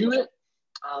that'll do it.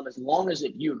 As long as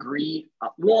if you agree,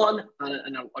 one,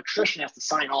 an electrician has to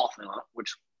sign off on it,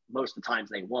 which most of the times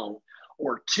they won't,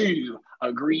 or two,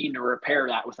 agreeing to repair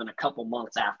that within a couple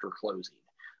months after closing.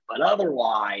 But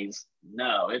otherwise,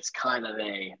 no, it's kind of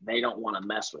they don't want to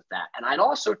mess with that. And I'd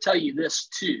also tell you this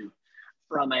too,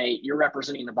 you're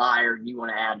representing the buyer and you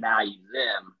want to add value to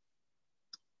them.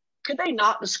 Could they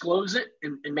not disclose it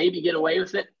and maybe get away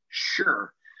with it?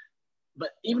 Sure. But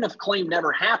even if a claim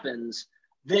never happens,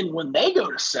 then when they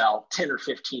go to sell 10 or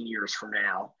 15 years from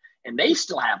now, and they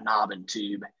still have knob and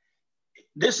tube,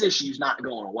 this issue is not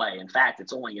going away. In fact,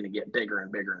 it's only going to get bigger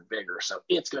and bigger. So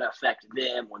it's going to affect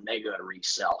them when they go to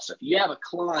resell. So if you have a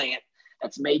client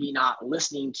that's maybe not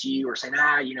listening to you or saying,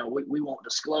 we won't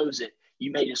disclose it,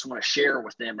 you may just want to share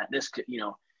with them that this could,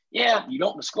 you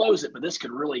don't disclose it, but this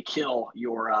could really kill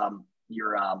your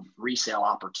resale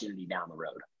opportunity down the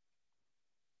road.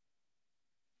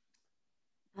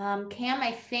 Cam,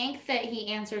 I think that he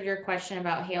answered your question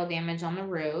about hail damage on the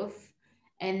roof.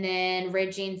 And then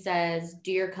Regine says,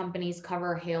 do your companies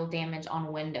cover hail damage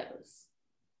on windows?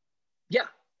 Yeah.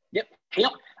 Yep.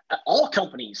 All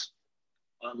companies,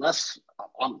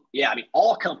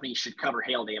 all companies should cover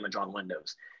hail damage on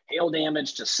windows. Hail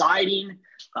damage to siding,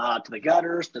 to the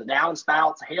gutters, to the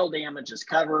downspouts, hail damage is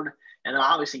covered. And then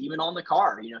obviously even on the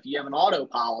car, if you have an auto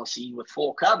policy with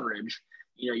full coverage,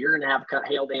 you're going to have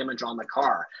hail damage on the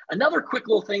car. Another quick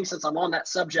little thing, since I'm on that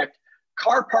subject,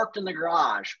 car parked in the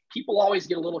garage. People always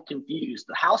get a little confused.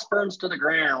 The house burns to the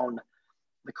ground.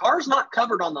 The car's not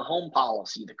covered on the home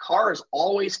policy. The car is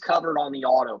always covered on the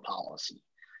auto policy.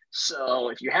 So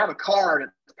if you have a car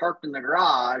that's parked in the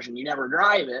garage and you never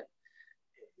drive it,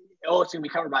 it's going to be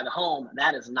covered by the home.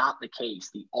 That is not the case.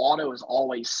 The auto is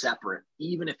always separate,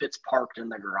 even if it's parked in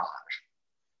the garage.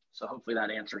 So hopefully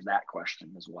that answers that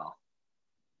question as well.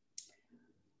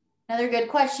 Another good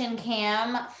question,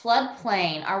 Cam.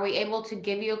 Floodplain, are we able to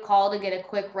give you a call to get a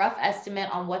quick rough estimate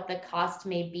on what the cost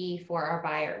may be for our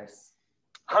buyers?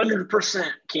 100%,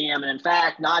 Cam. And in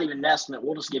fact, not even an estimate.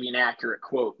 We'll just give you an accurate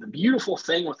quote. The beautiful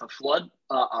thing with a flood,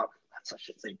 I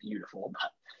shouldn't say beautiful,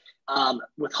 but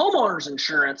with homeowners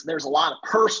insurance, there's a lot of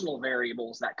personal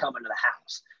variables that come into the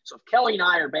house. So if Kelly and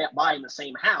I are buying the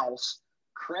same house,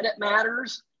 credit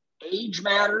matters, age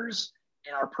matters,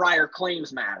 and our prior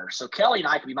claims matter. So Kelly and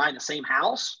I could be buying the same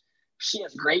house. She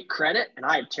has great credit and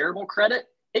I have terrible credit.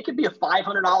 It could be a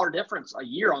 $500 difference a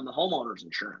year on the homeowner's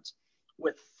insurance.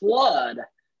 With flood,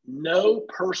 no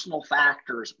personal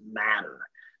factors matter.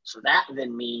 So that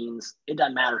then means it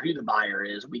doesn't matter who the buyer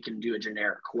is, we can do a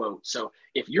generic quote. So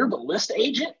if you're the list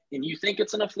agent and you think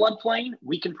it's in a floodplain,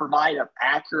 we can provide an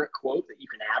accurate quote that you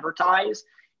can advertise.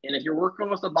 And if you're working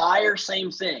with a buyer,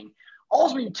 same thing.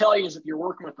 All we can tell you is if you're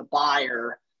working with a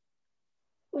buyer,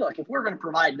 look, if we're going to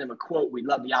provide them a quote, we'd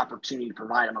love the opportunity to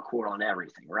provide them a quote on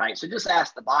everything, right? So just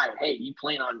ask the buyer, hey, do you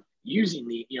plan on using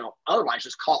otherwise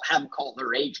just have them call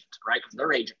their agent, right? Because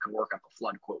their agent can work up a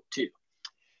flood quote too.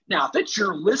 Now, if it's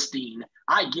your listing,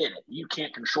 I get it. You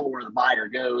can't control where the buyer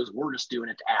goes. We're just doing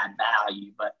it to add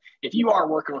value. But if you are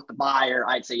working with the buyer,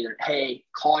 I'd say either, hey,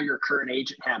 call your current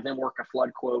agent, have them work a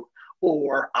flood quote,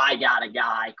 or I got a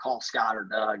guy, call Scott or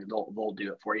Doug, and they'll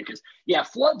do it for you. Because,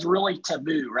 flood's really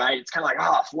taboo, right? It's kind of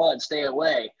like, flood, stay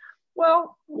away.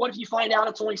 Well, what if you find out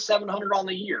it's only $700 on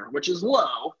the year, which is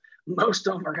low? Most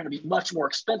of them are going to be much more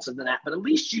expensive than that, but at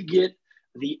least you get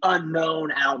the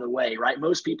unknown out of the way, right?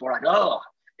 Most people are like,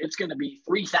 it's going to be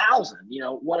 3,000. You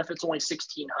know, what if it's only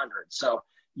 1,600? So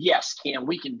yes,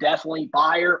 we can definitely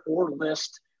buyer or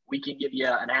list. We can give you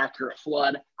an accurate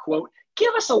flood quote.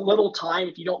 Give us a little time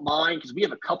if you don't mind, because we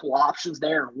have a couple options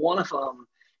there. And one of them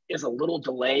is a little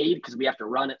delayed because we have to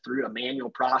run it through a manual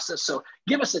process. So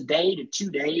give us a day to 2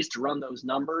 days to run those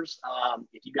numbers.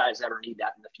 If you guys ever need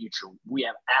that in the future, we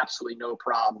have absolutely no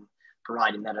problem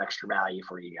providing that extra value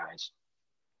for you guys.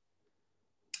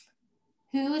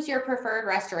 Who's your preferred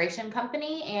restoration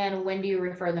company and when do you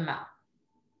refer them out?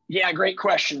 Yeah, great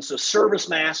question. So Service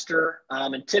Master,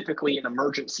 and typically in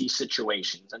emergency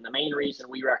situations. And the main reason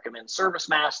we recommend Service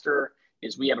Master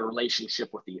is we have a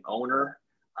relationship with the owner.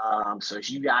 So as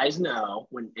you guys know,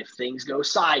 if things go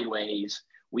sideways,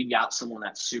 we've got someone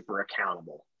that's super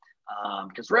accountable.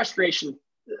 Because restoration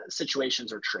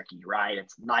situations are tricky, right?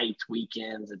 It's nights,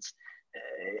 weekends,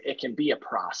 it can be a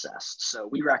process. So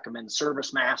we recommend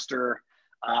Service Master.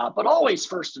 But always,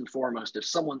 first and foremost, if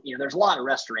someone, you know, there's a lot of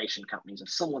restoration companies. If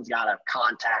someone's got a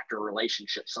contact or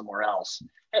relationship somewhere else,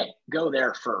 hey, go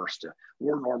there first.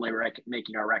 We're normally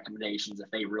making our recommendations if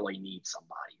they really need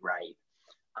somebody, right?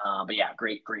 But yeah,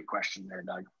 great question there,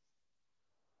 Doug.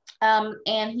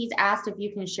 And he's asked if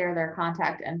you can share their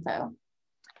contact info.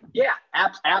 Yeah,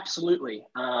 absolutely.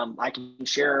 I can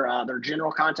share their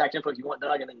general contact info if you want,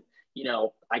 Doug, and then, you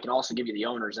know, I can also give you the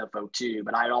owner's info too.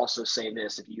 But I'd also say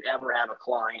this: if you ever have a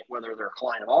client, whether they're a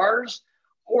client of ours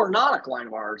or not a client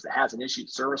of ours, that has an issued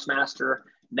Service Master,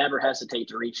 never hesitate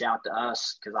to reach out to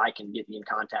us, because I can get you in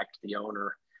contact with the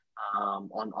owner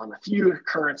on the few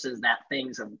occurrences that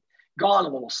things have gone a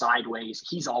little sideways.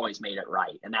 He's always made it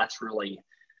right, and that's really,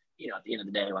 you know, at the end of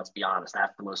the day, let's be honest,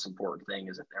 that's the most important thing.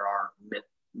 Is if there are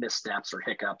missteps or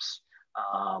hiccups,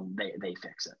 they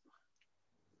fix it.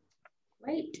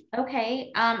 Great.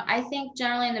 Okay. I think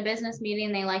generally in the business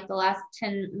meeting, they like the last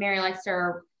 10, Mary likes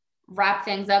to wrap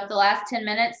things up the last 10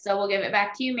 minutes. So we'll give it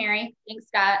back to you, Mary. Thanks,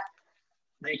 Scott.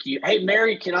 Thank you. Hey,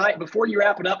 Mary, before you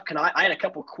wrap it up, I had a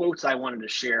couple quotes I wanted to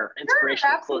share.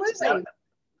 Inspirational quotes.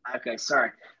 Okay,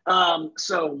 sorry.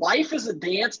 So life is a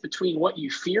dance between what you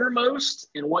fear most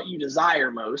and what you desire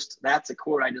most. That's a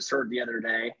quote I just heard the other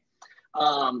day.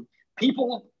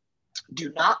 People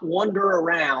do not wander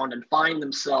around and find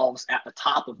themselves at the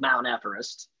top of Mount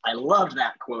Everest. I loved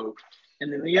that quote.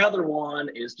 And then the other one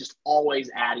is just always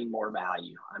adding more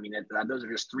value. I mean, those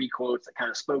are just 3 quotes that kind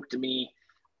of spoke to me.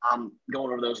 I'm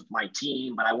going over those with my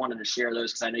team, but I wanted to share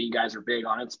those because I know you guys are big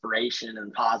on inspiration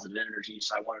and positive energy.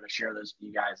 So I wanted to share those with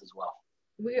you guys as well.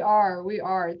 We are.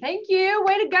 Thank you.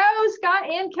 Way to go, Scott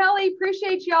and Kelly.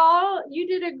 Appreciate y'all. You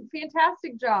did a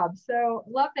fantastic job. So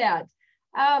love that.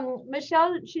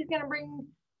 Michelle, she's going to bring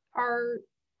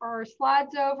our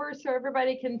slides over so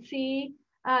everybody can see.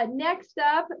 Next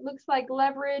up, it looks like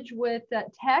leverage with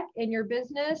tech in your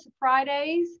business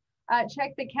Fridays.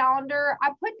 Check the calendar.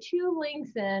 I put 2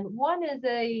 links in. One is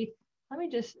let me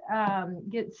just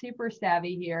get super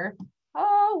savvy here.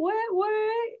 Oh,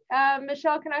 wait.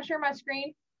 Michelle, can I share my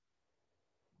screen?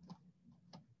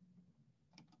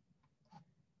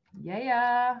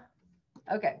 Yeah.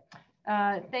 Okay.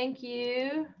 Thank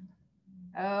you.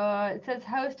 It says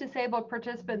host disabled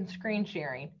participant screen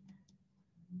sharing.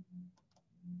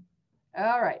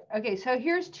 All right. Okay. So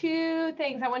here's 2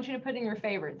 things I want you to put in your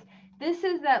favorites. This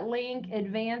is that link,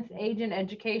 Advanced Agent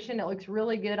Education. It looks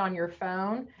really good on your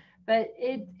phone, but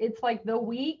it's like the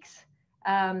week's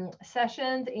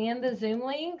sessions and the Zoom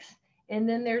links. And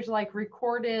then there's like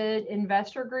recorded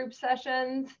investor group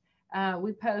sessions.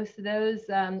 We post those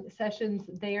sessions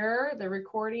there, the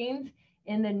recordings,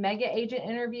 and then mega agent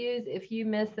interviews. If you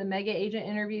missed the mega agent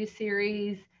interview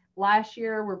series last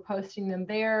year, we're posting them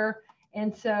there.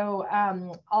 And so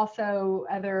also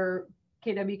other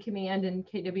KW Command and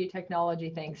KW Technology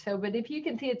things. So, but if you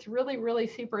can see, it's really, really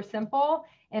super simple.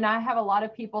 And I have a lot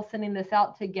of people sending this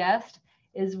out to guests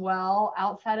as well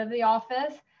outside of the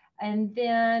office. And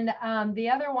then the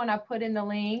other one I put in the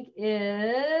link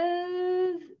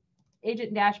is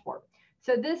Agent Dashboard.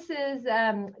 So this is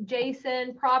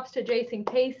Jason, props to Jason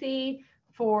Casey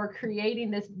for creating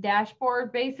this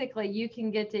dashboard. Basically, you can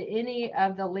get to any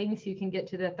of the links. You can get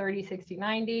to the 30, 60,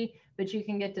 90, but you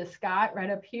can get to Scott right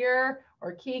up here,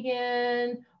 or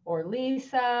Keegan, or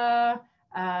Lisa,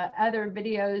 other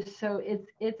videos. So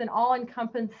it's an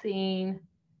all-encompassing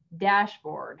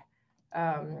dashboard,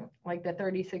 like the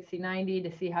 30, 60, 90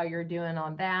 to see how you're doing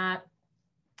on that.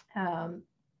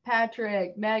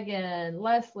 Patrick, Megan,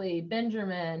 Leslie,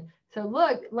 Benjamin. So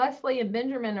look, Leslie and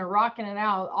Benjamin are rocking it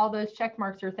out. All those check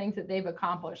marks are things that they've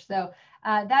accomplished. So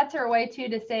that's our way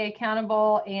to stay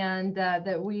accountable and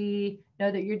that we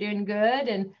know that you're doing good.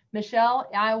 And Michelle,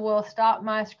 I will stop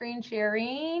my screen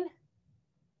sharing.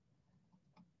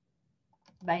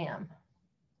 Bam.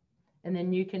 And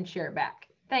then you can share it back.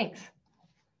 Thanks.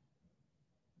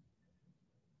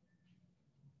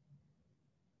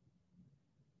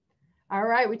 All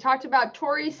right, we talked about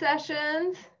Tori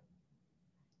sessions,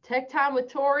 Tech Time with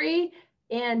Tori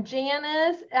and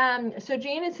Janice. So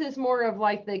Janice is more of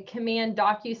like the Command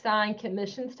DocuSign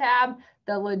commissions tab,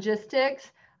 the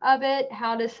logistics of it,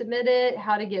 how to submit it,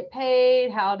 how to get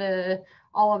paid, how to,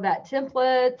 all of that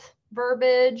templates,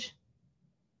 verbiage.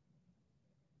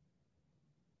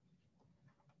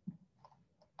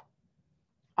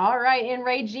 All right, and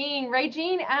Regine,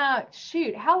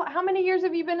 shoot, how many years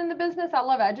have you been in the business? I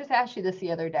love it. I just asked you this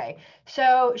the other day.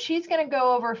 So she's going to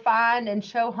go over find and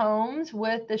show homes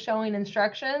with the showing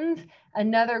instructions.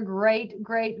 Another great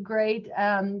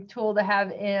tool to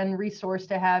have and resource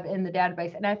to have in the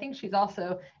database. And I think she's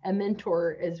also a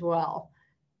mentor as well.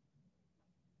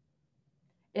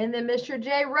 And then Mr.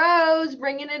 J. Rose,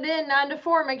 bringing it in 9 to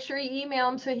 4. Make sure you email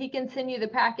him so he can send you the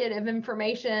packet of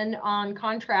information on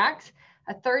contracts.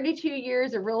 32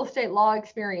 years of real estate law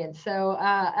experience. So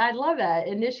I love that.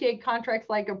 Initiate contracts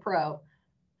like a pro.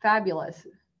 Fabulous.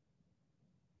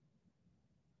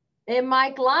 And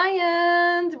Mike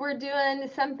Lyons, we're doing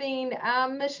something.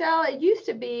 Michelle, it used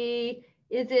to be,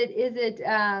 is it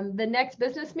the next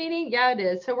business meeting? Yeah, it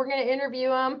is. So we're going to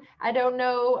interview him. I don't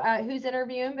know who's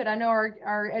interviewing, but I know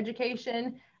our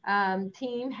education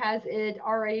team has it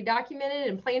already documented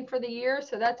and planned for the year.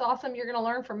 So that's awesome. You're going to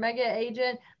learn from mega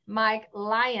agent Mike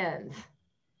Lyons.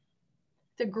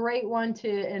 It's a great one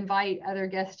to invite other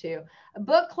guests to. A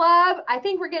book club. I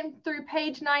think we're getting through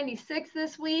page 96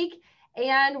 this week,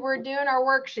 and we're doing our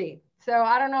worksheet. So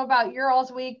I don't know about your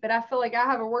all's week, but I feel like I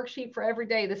have a worksheet for every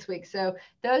day this week. So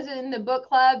those in the book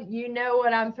club, you know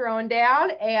what I'm throwing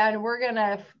down, and we're going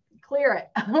to clear it.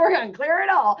 We're going to clear it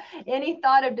all. Any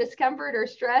thought of discomfort or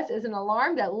stress is an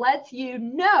alarm that lets you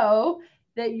know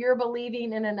that you're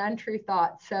believing in an untrue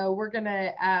thought. So we're going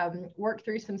to work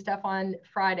through some stuff on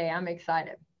Friday. I'm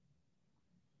excited.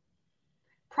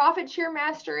 Profit share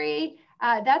mastery.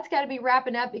 That's got to be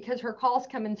wrapping up because her call's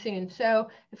coming soon. So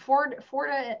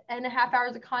 4.5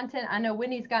 hours of content. I know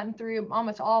Wendy's gotten through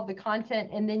almost all of the content,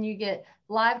 and then you get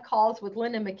live calls with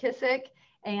Linda McKissick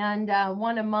and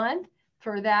one a month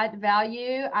for that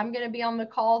value. I'm going to be on the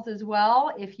calls as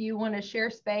well if you want to share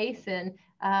space and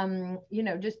you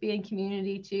know, just be in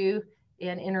community too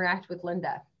and interact with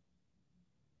Linda.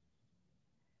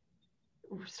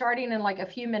 Starting in like a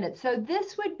few minutes. So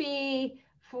this would be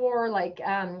for like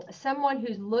someone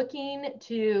who's looking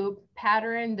to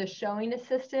pattern the showing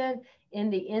assistant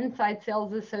in the inside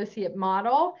sales associate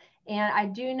model. And I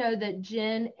do know that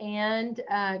Jen and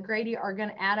Grady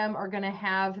Adam are going to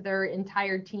have their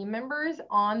entire team members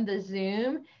on the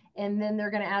Zoom, and then they're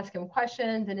going to ask them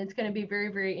questions, and it's going to be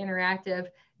very, very interactive.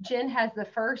 Jen has the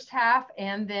first half,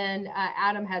 and then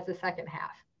Adam has the second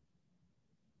half.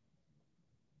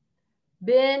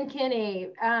 Ben Kinney,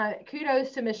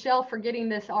 kudos to Michelle for getting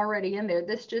this already in there.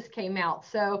 This just came out.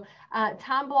 So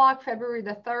time block February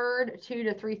the 3rd, 2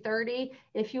 to 3:30.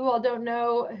 If you all don't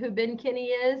know who Ben Kinney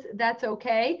is, that's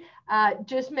okay.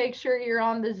 Just make sure you're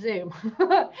on the Zoom.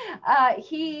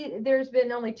 There's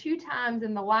been only 2 times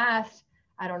in the last,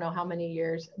 I don't know how many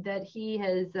years, that he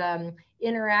has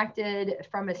interacted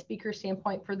from a speaker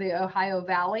standpoint for the Ohio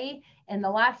Valley. And the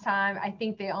last time, I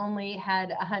think they only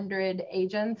had 100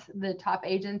 agents, the top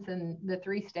agents in the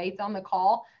 3 states on the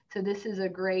call. So this is a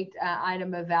great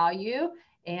item of value,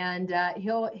 and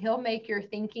he'll make your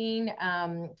thinking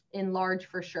enlarge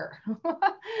for sure.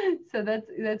 So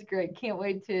that's great. Can't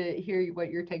wait to hear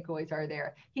what your takeaways are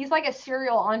there. He's like a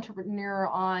serial entrepreneur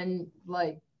on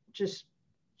like just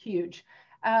huge.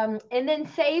 And then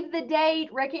save the date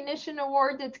recognition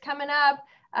award that's coming up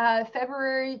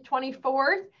February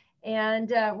 24th. And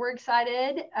we're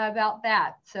excited about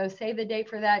that. So save the date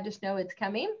for that. Just know it's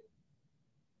coming.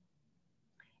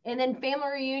 And then family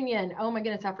reunion. Oh my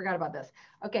goodness, I forgot about this.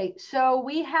 Okay, so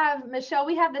we have, Michelle,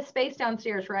 we have the space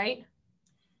downstairs, right?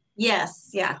 Yes,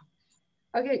 yeah.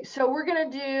 Okay, so we're going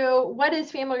to do, what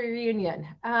is family reunion?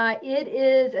 It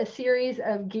is a series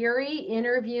of Gary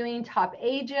interviewing top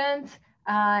agents.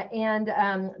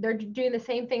 They're doing the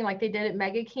same thing like they did at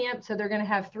Mega Camp. So they're going to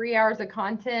have 3 hours of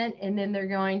content, and then they're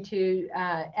going to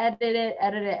edit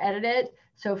it.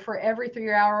 So for every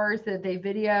 3 hours that they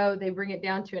video, they bring it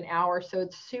down to an hour. So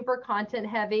it's super content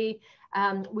heavy.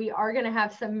 We are going to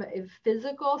have some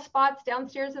physical spots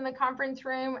downstairs in the conference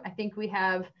room. I think we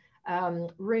have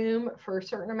room for a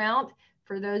certain amount.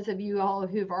 For those of you all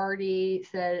who've already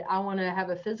said, I want to have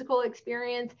a physical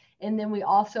experience. And then we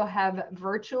also have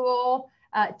virtual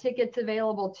tickets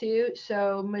available too.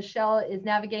 So Michelle is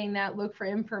navigating that, look for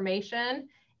information.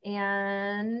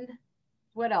 And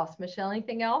what else, Michelle?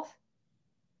 Anything else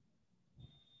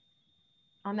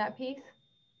on that piece?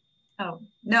 Oh,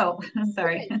 no, I'm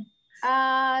sorry.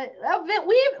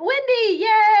 Wendy,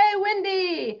 yay,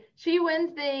 Wendy. She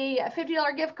wins the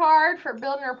 $50 gift card for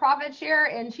building her profit share,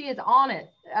 and she is on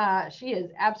it. She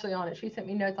is absolutely on it. She sent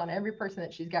me notes on every person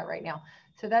that she's got right now.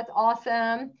 So that's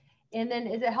awesome. And then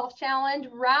is it Health Challenge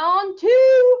round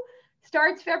 2?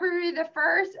 Starts February the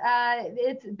 1st.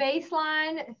 It's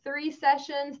baseline, 3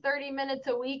 sessions, 30 minutes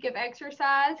a week of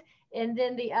exercise. And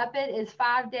then the up it is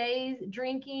 5 days,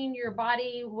 drinking your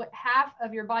body, half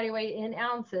of your body weight in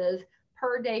ounces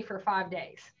per day for 5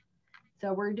 days.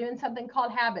 So we're doing something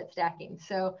called habit stacking.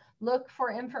 So look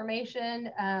for information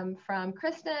from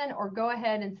Kristen, or go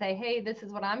ahead and say, hey, this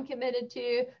is what I'm committed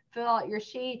to. Fill out your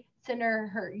sheet, send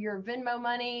her your Venmo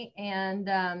money, and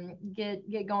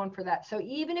get going for that. So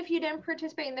even if you didn't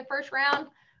participate in the first round,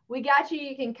 we got you.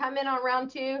 You can come in on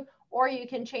round 2, or you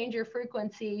can change your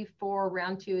frequency for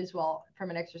round 2 as well from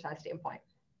an exercise standpoint.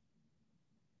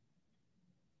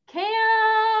 Cam!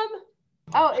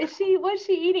 Oh, was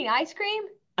she eating ice cream?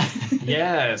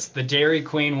 Yes, the Dairy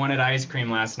Queen wanted ice cream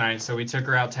last night, so we took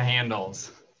her out to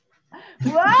Handles.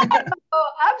 Wow!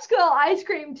 Upscale ice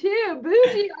cream too,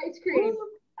 bougie ice cream.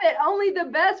 But only the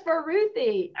best for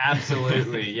Ruthie.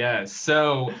 Absolutely, yes.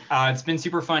 So it's been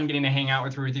super fun getting to hang out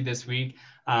with Ruthie this week.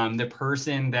 The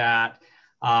person that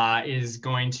is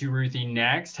going to Ruthie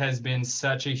next has been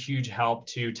such a huge help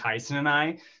to Tyson and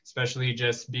I, especially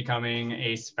just becoming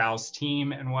a spouse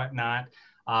team and whatnot.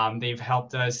 They've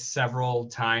helped us several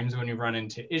times when we've run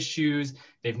into issues.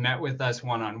 They've met with us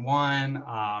one-on-one,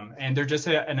 and they're just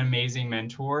an amazing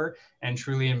mentor and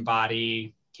truly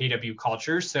embody KW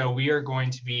culture. So we are going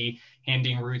to be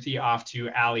handing Ruthie off to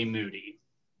Allie Moody.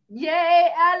 Yay,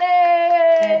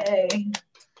 Allie!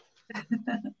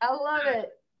 I love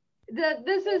it.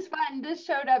 This is fun. This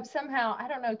showed up somehow. I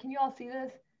don't know. Can you all see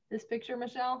this picture,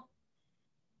 Michelle?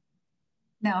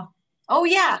 No. Oh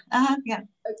yeah. Yeah.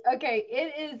 Okay.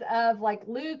 It is of like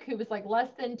Luke, who was like less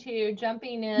than 2,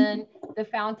 jumping in the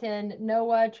fountain,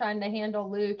 Noah trying to handle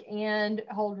Luke and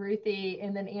hold Ruthie,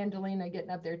 and then Angelina getting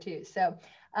up there too. So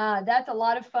that's a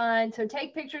lot of fun. So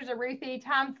take pictures of Ruthie.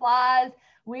 Time flies.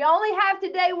 We only have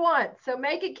today once, so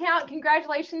make it count.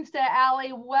 Congratulations to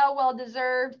Allie. Well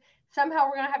deserved. Somehow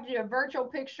we're gonna have to do a virtual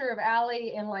picture of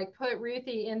Allie and like put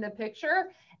Ruthie in the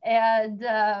picture and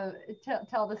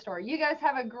tell the story. You guys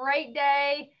have a great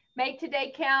day. Make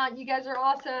today count. You guys are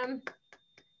awesome.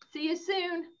 See you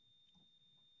soon.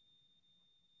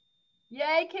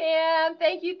 Yay, Cam.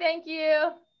 Thank you.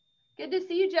 Good to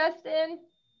see you, Justin.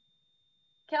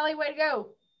 Kelly, way to go.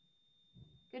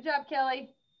 Good job, Kelly.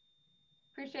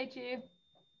 Appreciate you.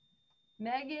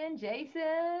 Megan,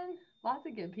 Jason, lots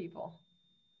of good people.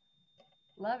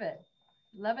 Love it.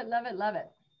 Love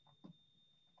it.